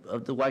of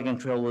the wagon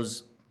trail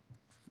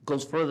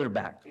goes further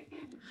back.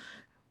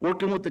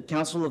 Working with the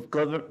Council of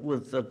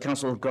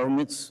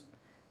Governments,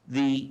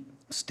 the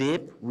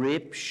STIP,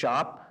 RIP,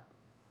 SHOP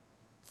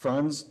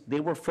funds,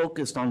 they were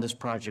focused on this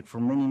project for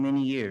many,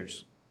 many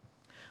years.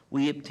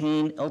 We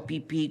obtained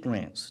LPP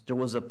grants. There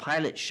was a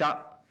pilot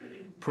shop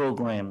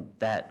program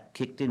that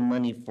kicked in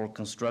money for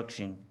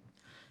construction.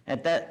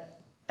 At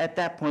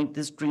that point,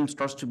 this dream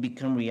starts to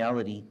become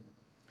reality,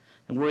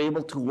 and we're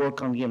able to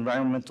work on the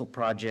environmental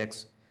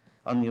projects,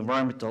 on the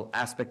environmental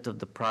aspect of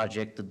the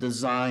project, the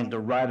design, the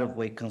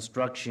right-of-way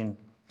construction.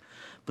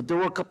 But there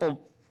were a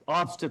couple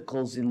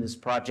obstacles in this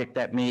project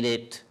that made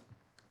it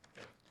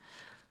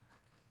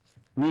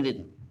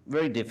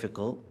very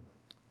difficult.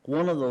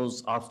 One of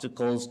those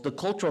obstacles, the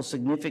cultural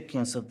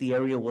significance of the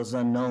area was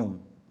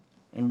unknown,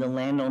 and the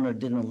landowner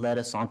didn't let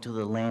us onto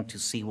the land to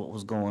see what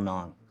was going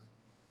on.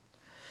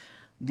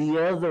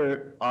 The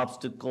other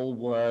obstacle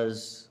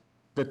was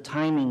the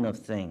timing of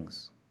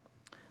things.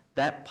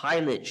 That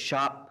pilot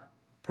shop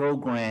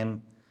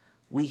program,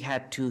 we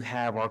had to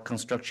have our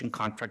construction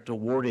contract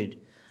awarded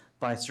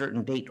by a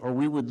certain date, or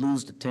we would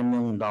lose the $10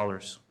 million.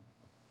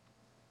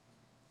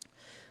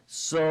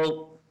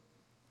 So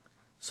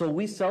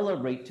we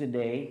celebrate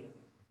today.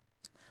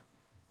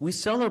 We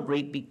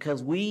celebrate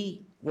because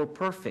we were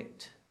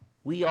perfect.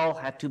 We all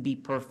had to be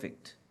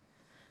perfect.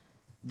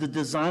 The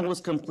design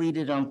was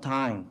completed on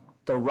time.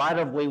 The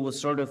right-of-way was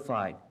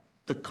certified.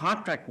 The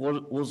contract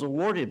was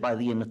awarded by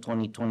the end of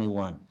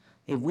 2021.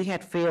 If we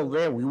had failed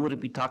there, we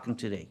wouldn't be talking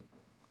today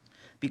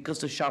because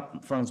the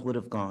SHOP funds would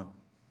have gone.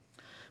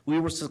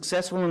 We were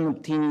successful in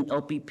obtaining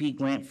LPP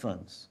grant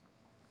funds.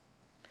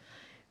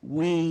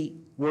 We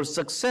were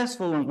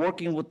successful in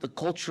working with the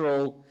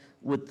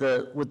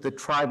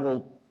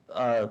tribal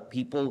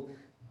people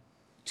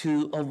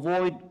to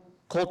avoid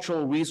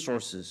cultural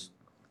resources.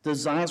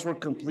 Designs were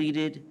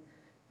completed.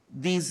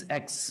 These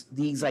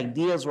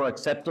ideas were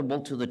acceptable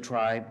to the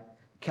tribe.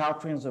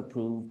 Caltrans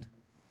approved.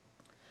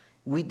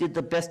 We did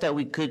the best that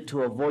we could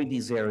to avoid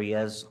these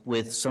areas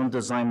with some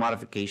design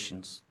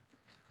modifications.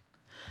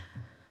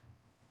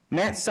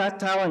 Matt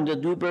Satow and the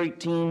Dewberry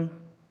team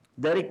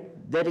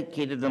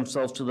dedicated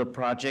themselves to the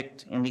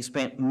project, and they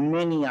spent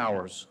many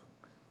hours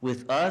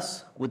with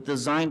us, with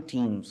design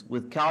teams,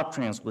 with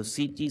Caltrans, with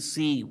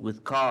CTC,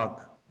 with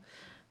COG.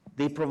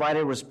 They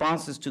provided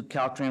responses to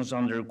Caltrans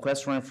on the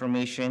request for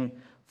information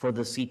for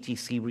the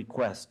CTC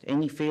request.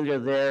 Any failure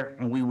there,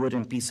 and we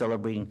wouldn't be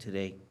celebrating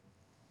today.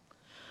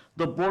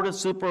 The Board of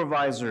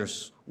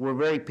Supervisors were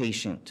very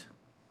patient.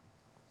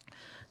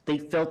 They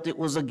felt it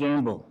was a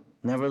gamble.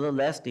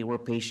 Nevertheless, they were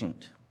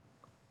patient.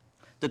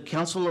 The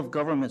Council of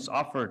Governments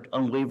offered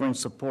unwavering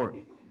support.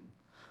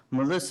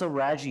 Melissa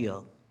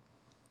Raggio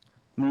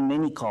made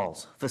many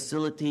calls,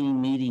 facilitating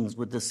meetings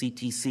with the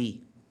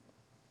CTC.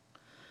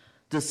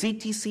 The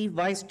CTC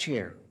Vice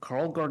Chair,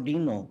 Carl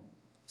Gardino,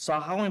 saw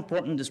how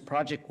important this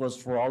project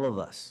was for all of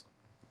us.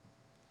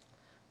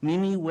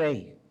 Mimi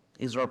Wei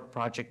is our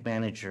project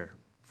manager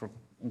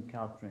in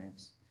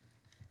Caltrans.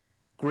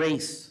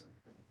 Grace,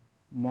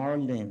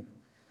 Marlon,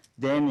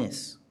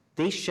 Dennis,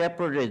 they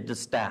shepherded the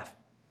staff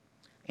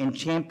and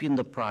championed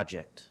the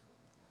project.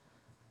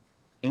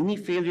 Any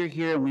failure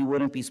here, we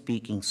wouldn't be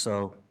speaking,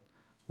 so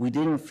we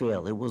didn't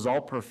fail. It was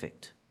all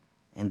perfect.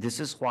 And this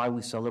is why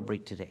we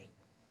celebrate today.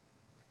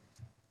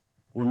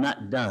 We're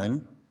not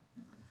done.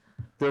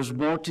 There's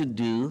more to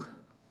do,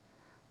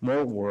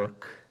 more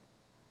work.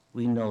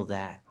 We know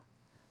that,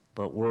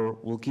 but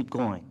we'll keep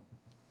going.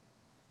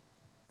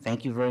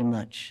 Thank you very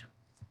much.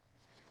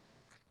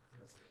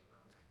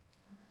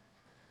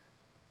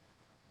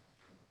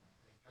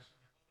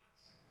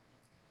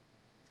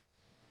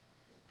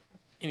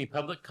 Any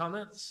public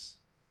comments?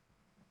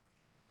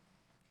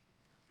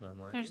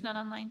 Online. There's none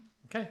online.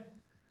 Okay.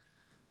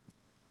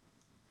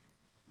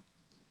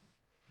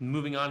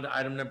 Moving on to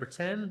item number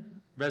 10,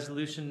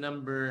 resolution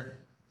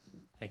number,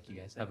 thank you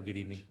guys, have a good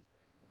evening.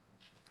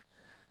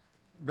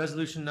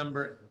 Resolution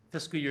number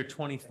fiscal year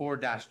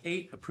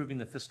 24-8, approving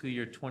the fiscal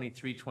year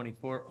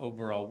 23-24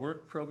 overall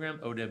work program,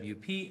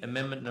 OWP,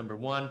 amendment number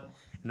 1,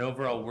 and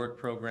overall work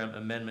program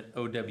amendment,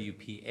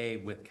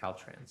 OWPA with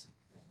Caltrans.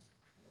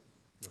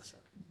 Melissa.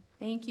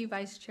 Thank you,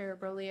 Vice Chair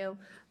Brolio.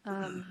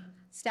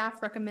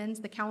 Staff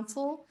recommends the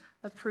council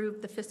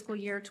approve the fiscal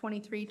year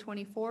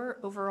 23-24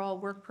 overall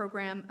work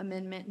program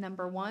amendment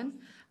number 1.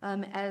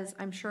 As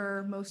I'm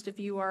sure most of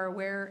you are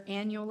aware,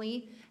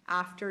 annually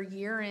after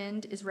year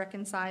end is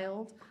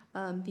reconciled,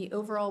 the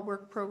overall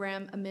work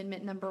program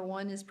amendment number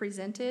 1 is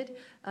presented.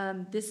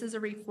 This is a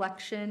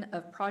reflection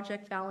of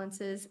project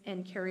balances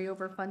and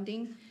carryover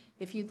funding.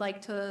 If you'd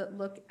like to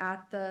look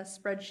at the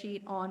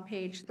spreadsheet on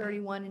page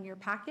 31 in your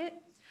packet,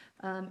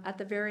 at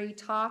the very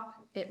top,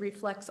 it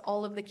reflects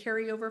all of the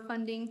carryover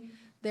funding.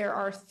 There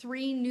are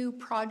 3 new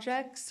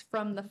projects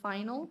from the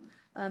final.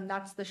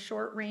 That's the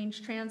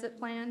short-range transit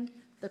plan,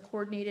 the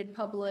coordinated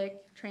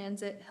public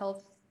transit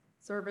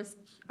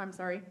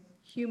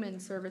human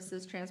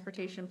services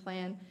transportation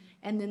plan,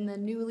 and then the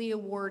newly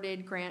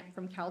awarded grant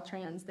from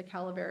Caltrans, the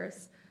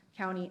Calaveras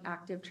County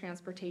Active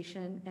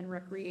Transportation and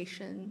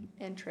Recreation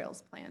and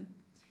Trails Plan.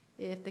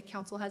 If the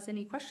council has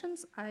any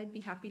questions, I'd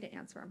be happy to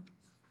answer them.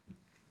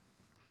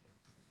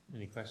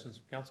 Any questions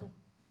from council?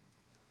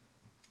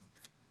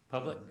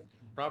 Public?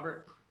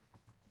 Robert?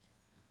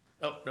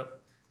 Oh, no.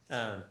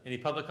 Any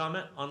public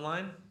comment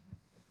online?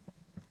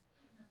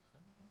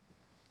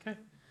 Okay.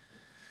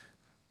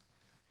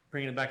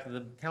 Bringing it back to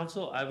the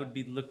council, I would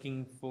be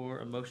looking for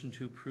a motion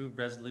to approve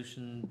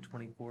resolution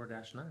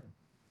 24-9.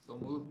 So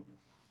moved.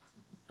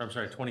 I'm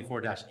sorry,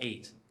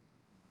 24-8.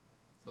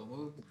 So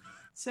moved.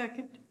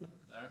 Second.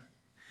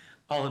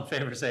 All in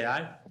favor, say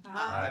aye.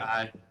 Aye.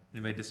 Aye.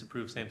 Anybody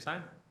disapprove, same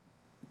sign?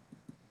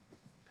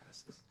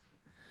 Passes.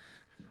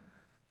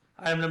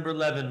 Item number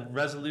 11,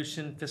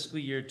 resolution fiscal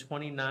year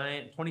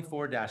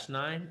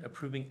 24-9,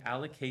 approving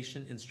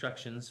allocation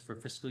instructions for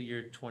fiscal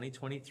year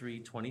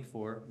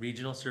 2023-24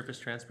 Regional Surface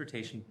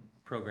Transportation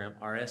Program,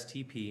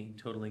 RSTP,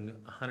 totaling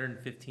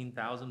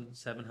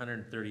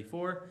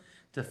 $115,734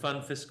 to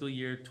fund fiscal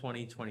year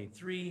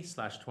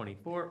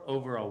 2023/24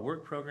 overall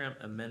work program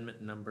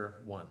amendment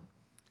number 1.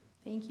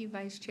 Thank you,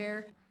 Vice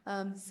Chair.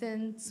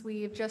 Since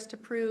we have just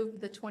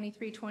approved the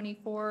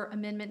 23-24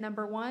 amendment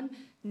number 1,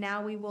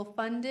 now we will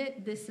fund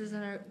it. This is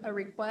a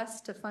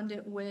request to fund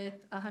it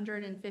with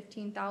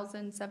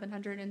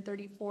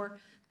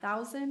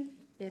 $115,734,000.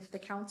 If the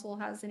council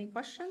has any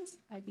questions,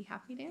 I'd be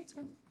happy to answer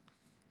them.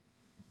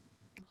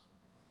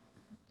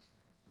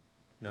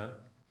 None?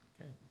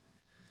 Okay.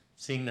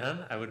 Seeing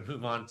none, I would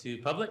move on to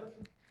public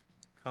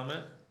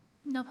comment.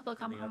 No public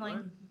comment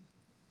online.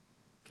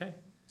 Okay.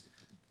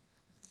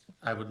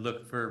 I would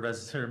look for a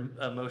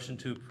motion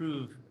to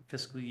approve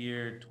fiscal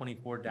year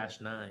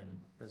 24-9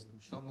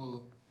 resolution. So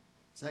moved.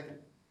 Second.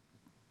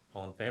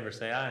 All in favor,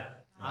 say aye.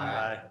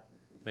 Aye.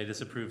 May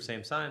disapprove,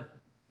 same sign.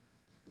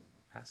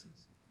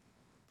 Passes.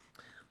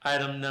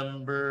 Item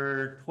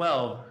number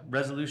 12,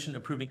 resolution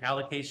approving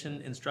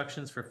allocation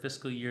instructions for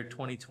fiscal year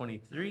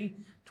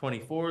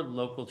 2023-24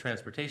 local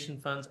transportation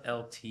funds,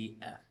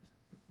 LTF.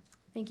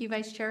 Thank you,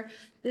 Vice Chair.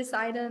 This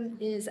item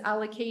is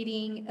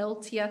allocating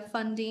LTF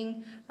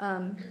funding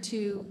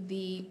to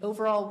the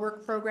overall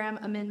work program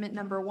amendment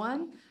number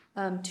 1,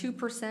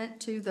 2%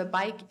 to the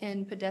bike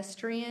and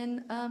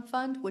pedestrian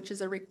fund, which is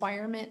a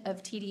requirement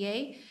of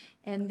TDA,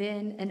 and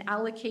then an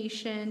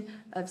allocation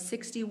of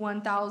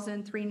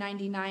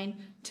 $61,399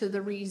 to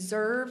the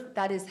reserve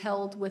that is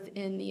held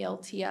within the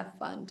LTF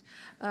fund.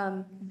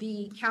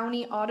 The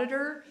county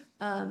auditor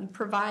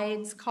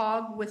provides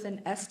COG with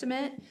an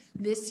estimate.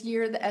 This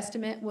year, the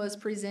estimate was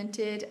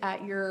presented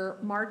at your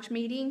March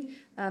meeting.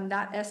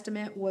 That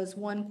estimate was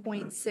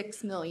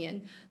 1.6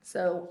 million.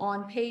 So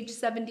on page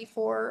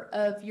 74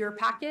 of your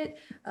packet,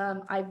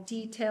 I've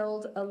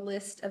detailed a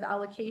list of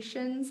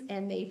allocations,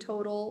 and they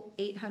total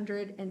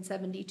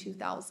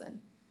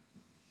 872,000.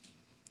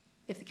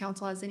 If the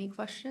council has any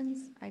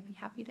questions, I'd be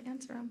happy to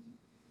answer them.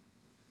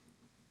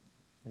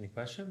 Any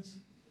questions?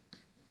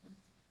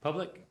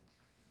 Public?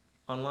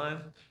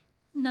 Online?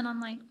 None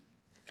online.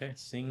 Okay,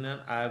 seeing none,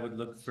 I would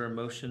look for a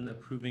motion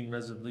approving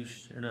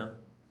resolution, or no,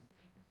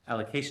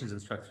 allocations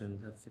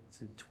instruction of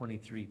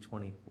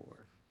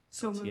 2324.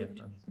 So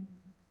moved.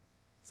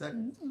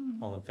 Second.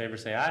 All in favor,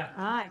 say aye.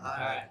 Aye.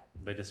 Aye.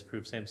 Anybody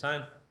disapprove, same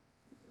sign.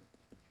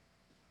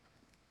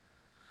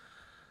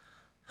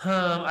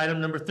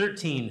 Item number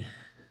 13,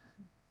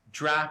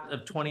 draft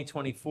of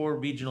 2024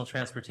 Regional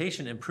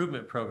Transportation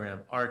Improvement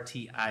Program,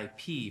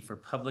 RTIP, for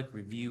public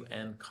review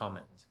and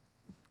comment.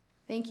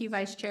 Thank you,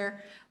 Vice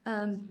Chair.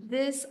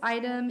 This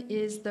item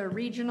is the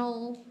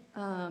Regional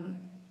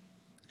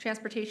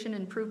Transportation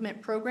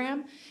Improvement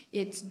Program.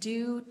 It's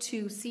due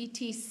to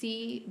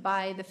CTC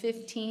by the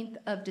 15th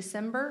of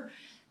December.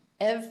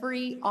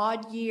 Every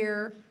odd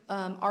year,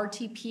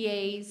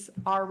 RTPAs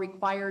are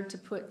required to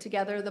put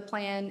together the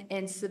plan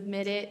and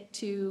submit it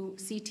to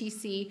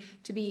CTC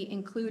to be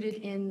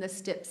included in the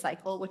STIP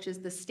cycle, which is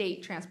the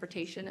State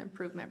Transportation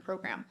Improvement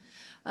Program.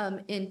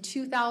 In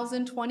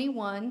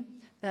 2021,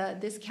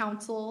 this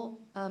council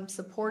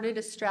supported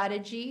a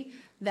strategy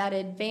that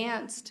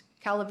advanced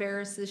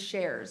Calaveras'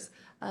 shares.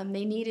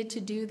 They needed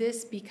to do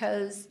this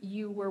because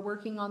you were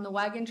working on the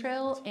wagon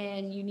trail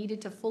and you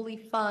needed to fully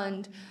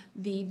fund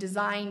the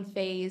design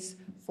phase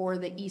for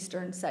the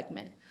eastern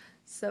segment.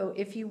 So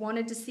if you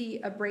wanted to see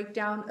a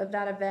breakdown of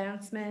that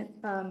advancement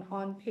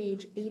on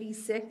page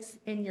 86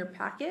 in your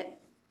packet,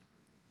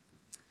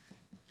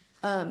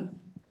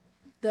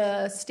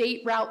 the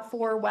State Route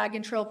 4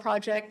 Wagon Trail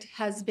project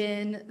has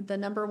been the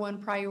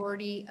 #1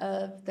 priority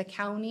of the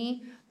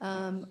county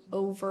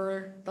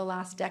over the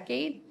last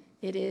decade.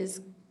 It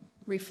is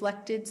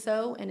reflected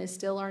so and is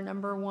still our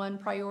 #1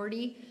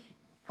 priority.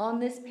 On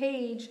this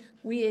page,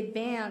 we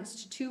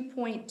advanced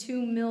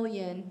 2.2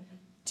 million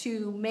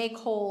to make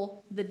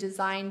whole the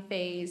design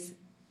phase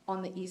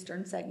on the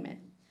eastern segment.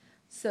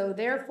 So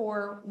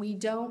therefore, we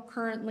don't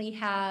currently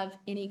have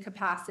any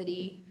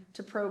capacity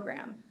to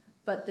program,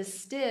 but the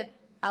STIP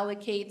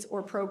allocates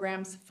or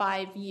programs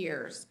 5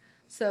 years.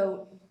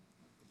 So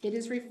it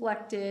is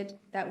reflected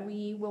that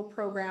we will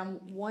program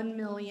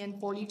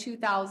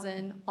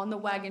 1,042,000 on the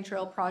Wagon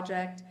Trail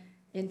project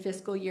in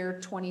fiscal year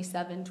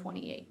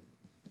 27-28.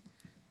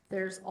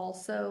 There's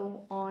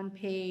also on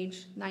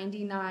page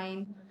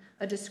 99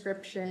 a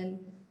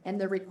description and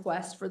the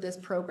request for this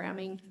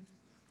programming.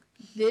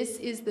 This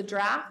is the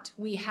draft.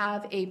 We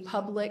have a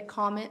public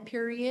comment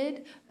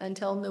period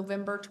until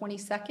November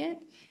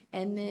 22nd.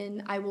 And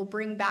then I will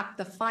bring back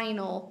the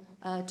final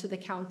to the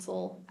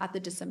council at the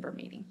December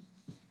meeting.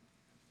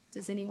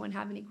 Does anyone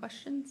have any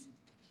questions?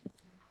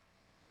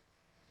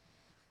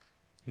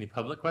 Any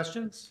public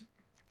questions?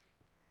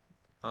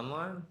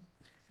 Online?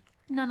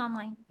 None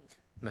online.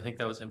 And I think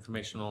that was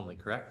information only,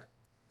 correct?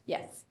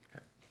 Yes.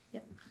 Okay.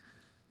 Yep.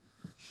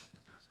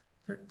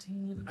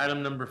 13.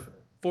 Item number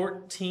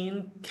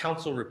 14,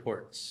 council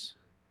reports.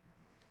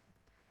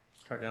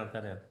 Start down at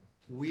that end.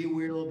 We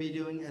will be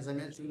doing, as I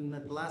mentioned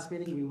at the last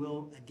meeting, we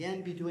will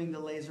again be doing the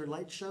laser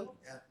light show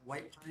at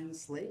White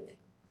Pines Lake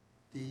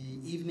the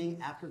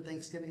evening after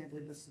Thanksgiving. I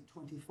believe this is the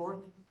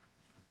 24th.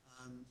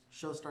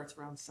 Show starts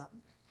around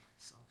 7.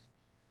 So,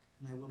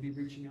 and I will be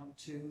reaching out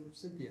to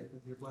Cynthia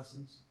with your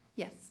blessings.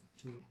 Yes.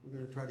 We're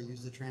going to try to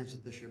use the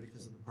transit this year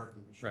because of the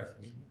parking issue. Right.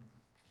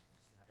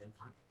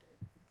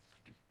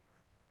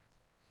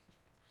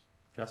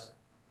 Gus?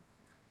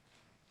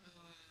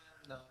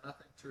 No,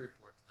 nothing to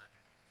report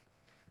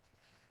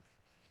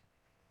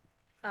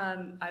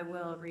I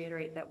will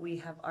reiterate that we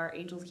have our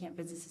Angels Camp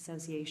Business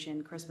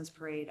Association Christmas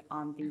Parade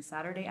on the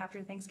Saturday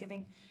after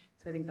Thanksgiving.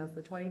 So I think that's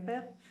the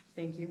 25th.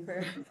 Thank you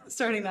for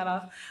starting that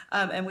off.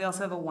 And we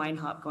also have a wine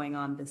hop going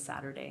on this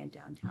Saturday in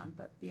downtown.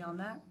 But beyond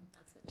that,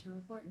 that's it to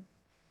report.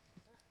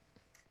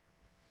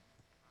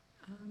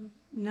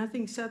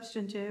 Nothing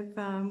substantive.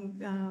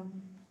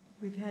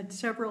 We've had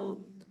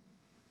several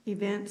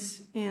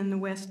events in the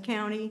West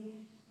County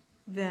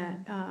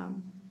that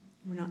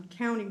were not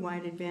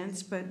county-wide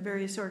events, but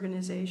various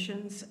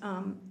organizations.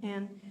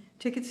 And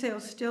ticket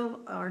sales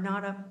still are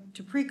not up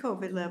to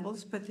pre-COVID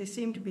levels, but they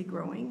seem to be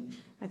growing.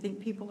 I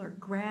think people are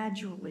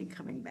gradually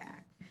coming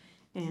back.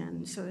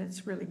 And so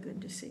that's really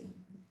good to see.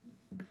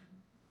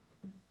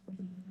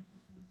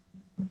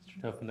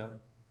 Mr. Toffenau?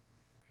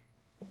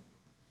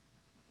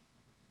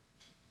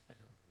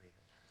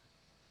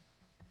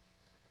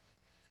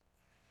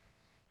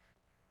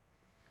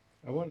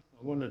 I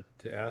wanted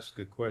to ask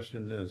a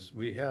question is,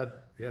 we had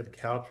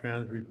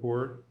Caltrans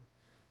report,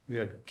 we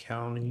had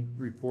county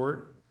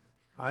report.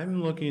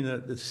 I'm looking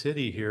at the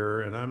city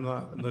here, and I'm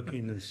not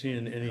looking and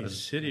seeing any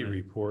city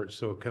reports.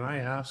 So can I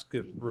ask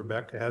if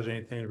Rebecca has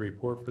anything to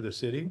report for the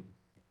city?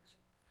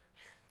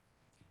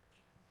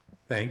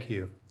 Thank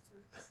you.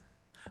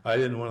 I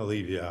didn't want to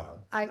leave you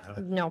out.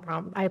 No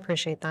problem. I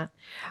appreciate that.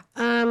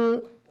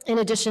 In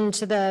addition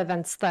to the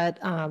events that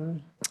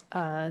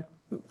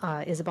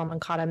Isabel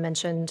Moncada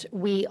mentioned,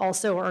 we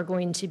also are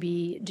going to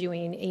be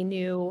doing a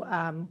new,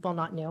 well,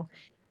 not new,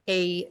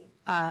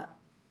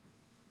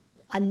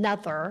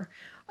 another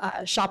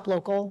Shop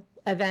Local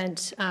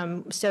event.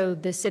 So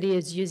the city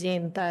is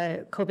using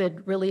the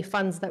COVID relief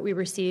funds that we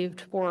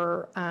received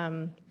for,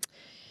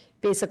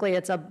 basically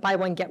it's a buy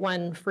one, get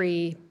one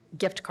free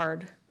gift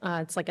card.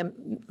 It's like a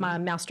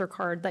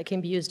MasterCard that can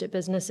be used at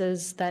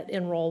businesses that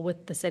enroll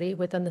with the city,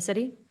 within the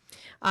city.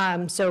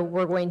 So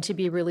we're going to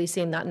be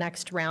releasing that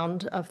next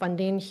round of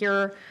funding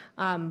here.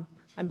 I'm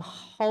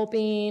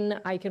hoping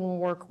I can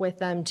work with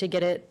them to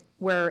get it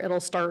where it'll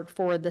start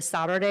for the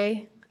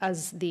Saturday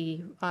as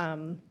the,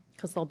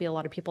 because there'll be a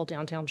lot of people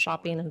downtown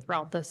shopping and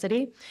throughout the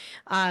city.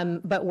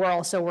 But we're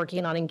also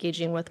working on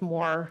engaging with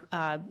more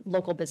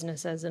local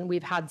businesses. And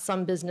we've had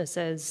some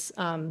businesses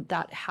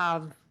that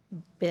have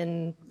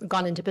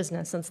gone into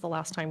business since the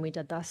last time we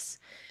did this.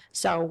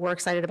 So we're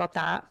excited about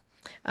that.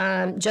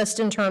 Just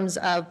in terms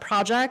of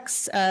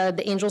projects,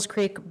 the Angels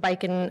Creek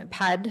Bike and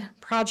Ped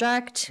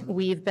project,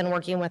 we've been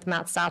working with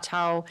Matt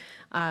Satow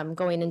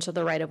going into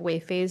the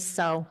right-of-way phase.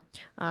 So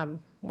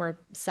we're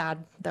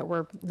sad that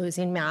we're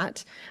losing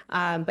Matt,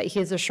 but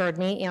he's assured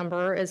me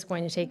Amber is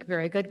going to take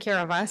very good care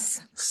of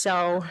us.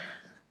 So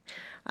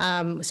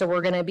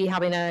we're going to be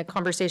having a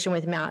conversation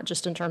with Matt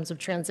just in terms of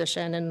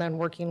transition and then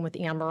working with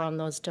Amber on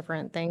those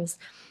different things.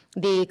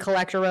 The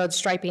Collector Road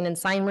striping and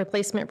sign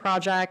replacement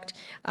project,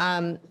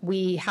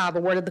 we have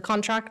awarded the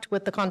contract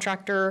with the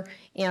contractor,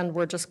 and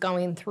we're just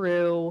going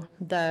through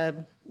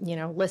the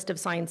list of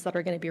signs that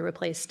are going to be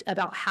replaced.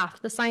 About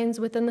half the signs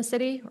within the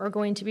city are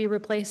going to be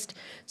replaced.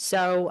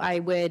 So I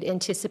would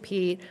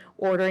anticipate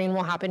ordering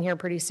will happen here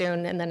pretty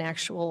soon, and then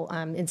actual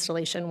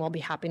installation will be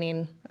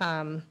happening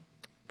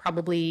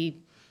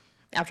probably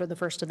after the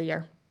first of the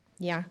year.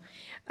 Yeah.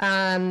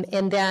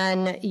 And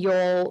then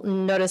you'll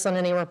notice on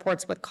any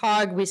reports with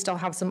COG, we still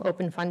have some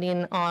open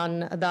funding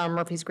on the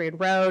Murphy's Grade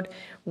Road.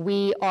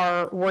 We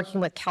are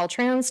working with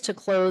Caltrans to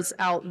close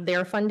out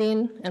their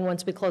funding. And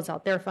once we close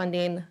out their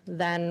funding,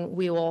 then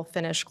we will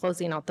finish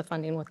closing out the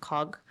funding with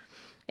COG.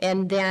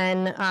 And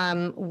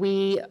then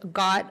we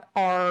got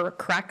our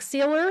crack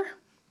sealer.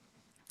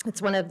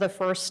 It's one of the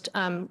first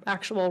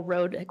actual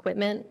road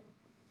equipment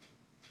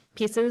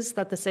pieces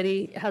that the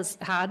city has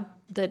had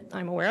that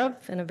I'm aware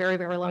of in a very,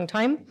 very long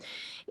time.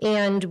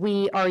 And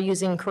we are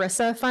using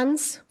Carissa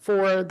funds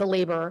for the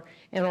labor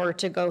in order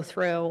to go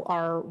through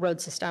our road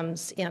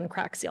systems and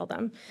crack seal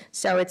them.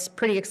 So it's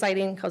pretty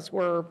exciting because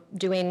we're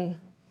doing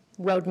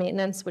road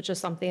maintenance, which is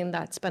something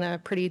that's been a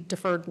pretty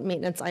deferred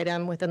maintenance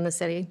item within the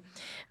city.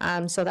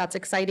 So that's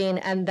exciting.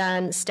 And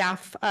then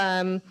staff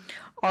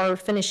are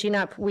finishing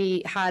up.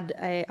 We had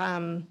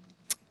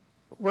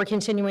we're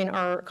continuing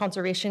our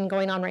conservation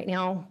going on right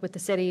now with the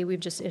city. We've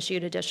just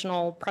issued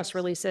additional press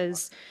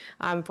releases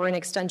for an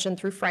extension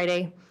through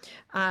Friday.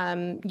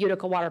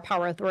 Utica Water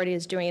Power Authority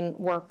is doing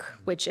work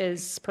which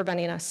is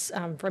preventing us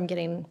from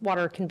getting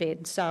water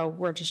conveyed. So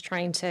we're just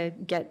trying to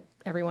get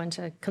everyone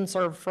to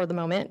conserve for the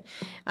moment.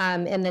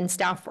 And then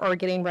staff are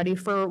getting ready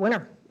for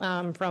winter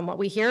from what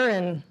we hear.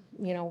 And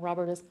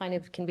Robert has kind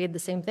of conveyed the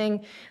same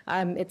thing.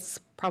 It's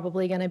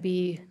probably going to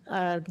be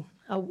a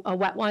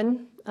wet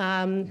one.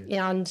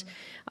 And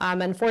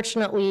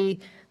unfortunately,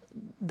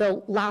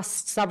 the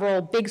last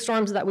several big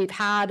storms that we've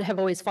had have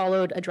always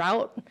followed a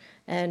drought,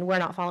 and we're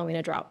not following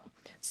a drought.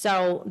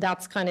 So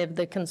that's kind of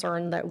the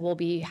concern that we'll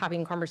be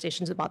having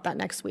conversations about that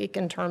next week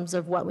in terms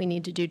of what we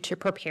need to do to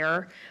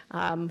prepare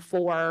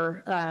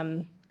for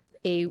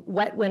a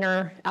wet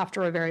winter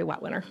after a very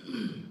wet winter.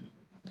 And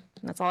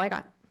that's all I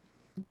got.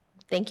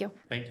 Thank you.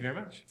 Thank you very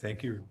much.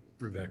 Thank you,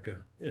 Rebecca.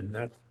 And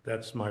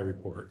that's my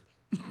report.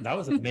 That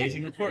was an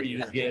amazing report you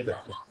just gave.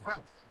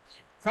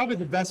 Probably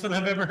the best one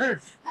I've ever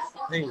heard.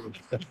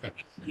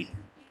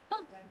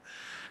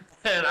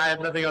 And I have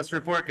nothing else to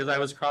report because I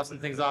was crossing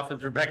things off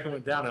as Rebecca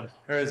went down them,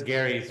 or as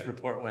Gary's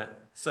report went.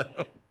 So,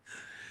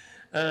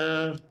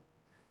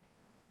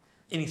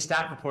 any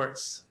staff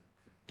reports,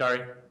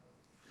 Dari?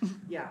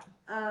 Yeah.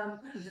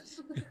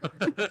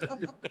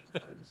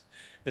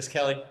 Miss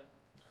Kelly?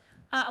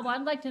 Well,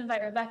 I'd like to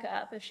invite Rebecca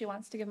up if she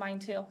wants to give mine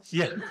too.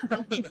 Yeah.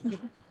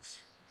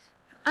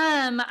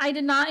 I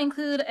did not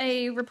include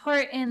a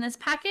report in this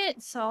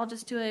packet, so I'll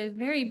just do a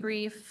very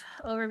brief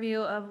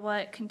overview of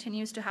what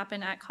continues to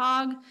happen at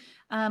COG.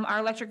 Our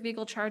electric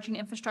vehicle charging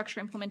infrastructure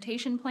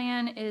implementation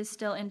plan is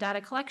still in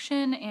data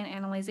collection and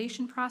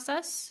analyzation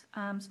process,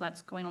 so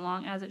that's going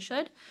along as it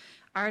should.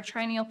 Our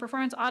triennial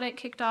performance audit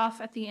kicked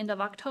off at the end of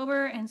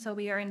October, and so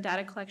we are in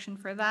data collection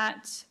for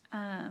that.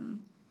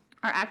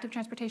 Our active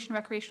transportation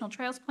recreational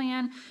trails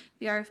plan,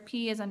 the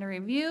RFP is under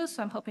review,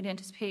 so I'm hoping to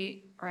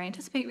anticipate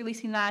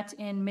releasing that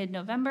in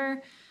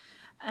mid-November.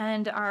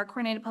 And our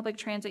Coordinated Public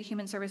Transit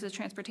Human Services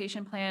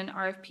Transportation Plan,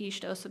 RFP,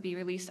 should also be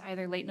released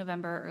either late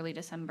November or early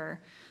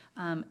December.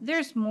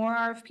 There's more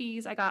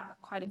RFPs. I got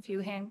quite a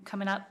few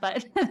coming up,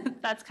 but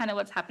that's kind of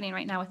what's happening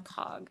right now with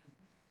COG.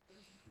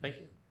 Thank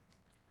you.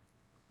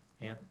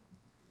 Yeah.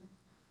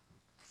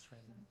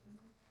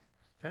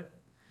 Okay.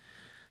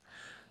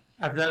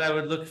 After that, I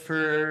would look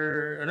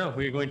for, or no,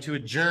 we're going to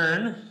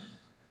adjourn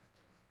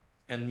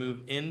and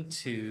move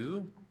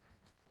into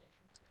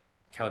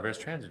Calaveras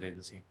Transit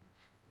Agency.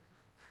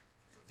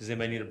 Does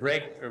anybody need a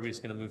break, or are we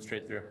just going to move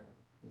straight through?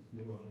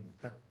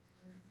 Okay.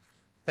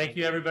 Thank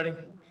you, everybody.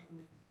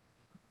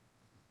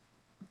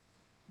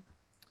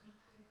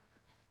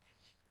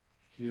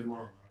 See you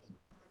tomorrow.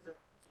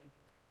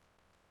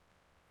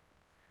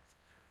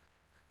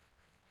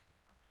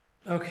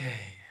 Okay,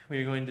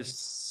 we're going to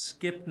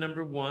skip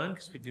number 1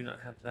 because we do not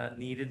have that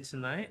needed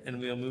tonight, and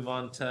we'll move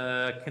on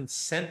to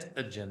consent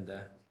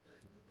agenda.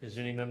 Is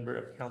there any member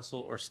of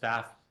council or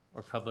staff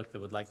or public that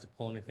would like to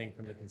pull anything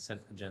from the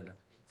consent agenda?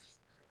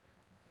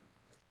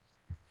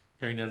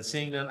 Hearing none,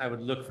 seeing none, I would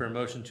look for a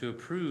motion to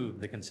approve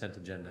the consent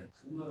agenda.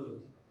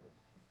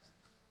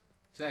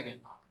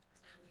 Second.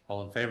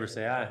 All in favor,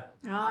 say aye.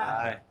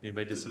 Aye.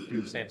 Anybody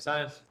disapprove, same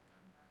sign.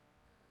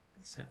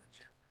 Consent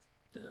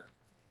agenda.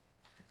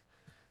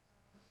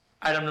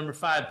 Item number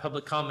 5,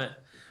 public comment.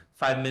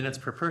 5 minutes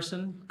per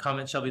person.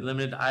 Comment shall be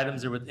limited to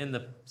items that are within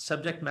the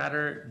subject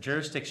matter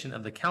jurisdiction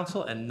of the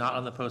council and not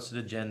on the posted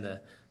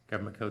agenda.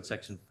 Government Code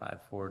Section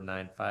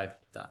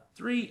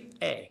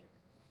 5495.3A.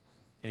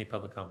 Any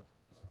public comment?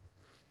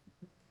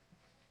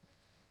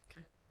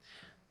 Okay.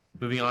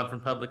 Moving on from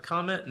public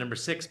comment. Number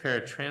 6,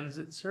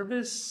 paratransit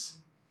service.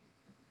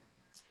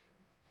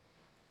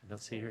 I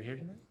don't see her here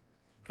tonight.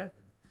 Okay.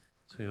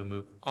 So we will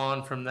move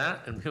on from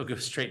that and we'll go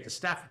straight to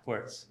staff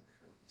reports.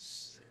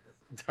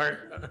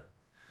 Dart.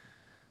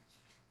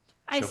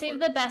 I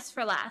saved the best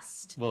for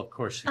last. Well, of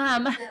course.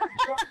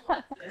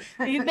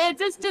 It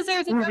just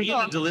deserves a Are we getting a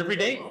couple. delivery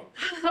date?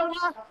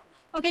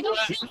 Okay.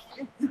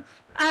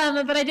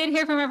 But I did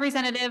hear from a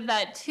representative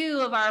that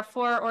 2 of our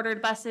 4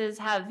 ordered buses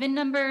have VIN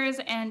numbers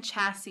and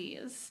chassis.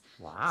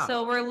 Wow.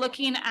 So we're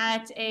looking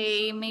at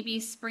a maybe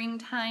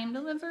springtime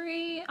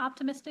delivery,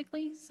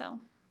 optimistically. So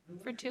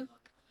for 2.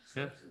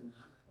 Yeah.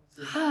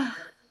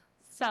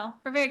 So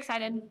we're very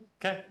excited.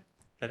 Okay.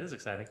 That is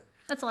exciting.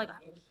 That's all I got.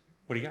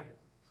 What do you got?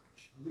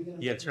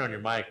 You got to turn on your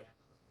mic,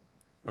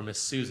 or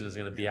Miss Susan is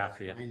going to be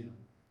after you. I know.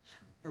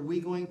 Are we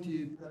going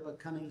to put up a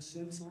coming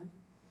soon sign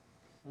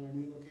on our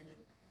new location?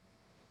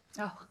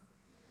 Oh.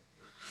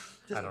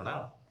 I don't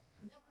know.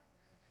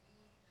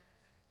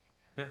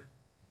 Yeah.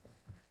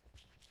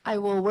 I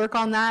will work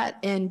on that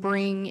and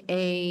bring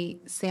a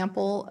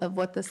sample of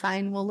what the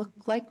sign will look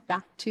like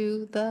back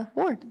to the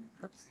board.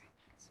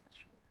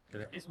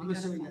 Good. I'm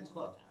assuming that's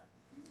close.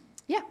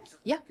 Yeah,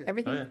 yeah, Oh,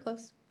 everything's yeah.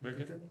 close.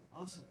 Very good.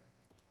 Awesome.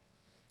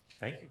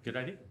 Thank you. Good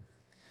idea.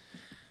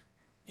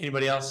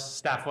 Anybody else,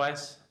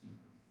 staff-wise?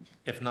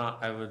 If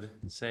not, I would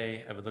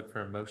say I would look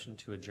for a motion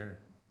to adjourn.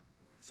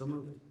 So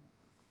moved.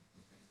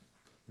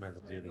 Might as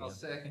well do it I'll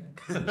again.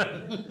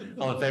 second.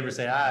 All in favor,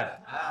 say aye.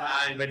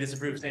 Aye. Anybody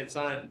disapprove, same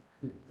sign.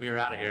 We are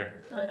out of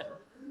here.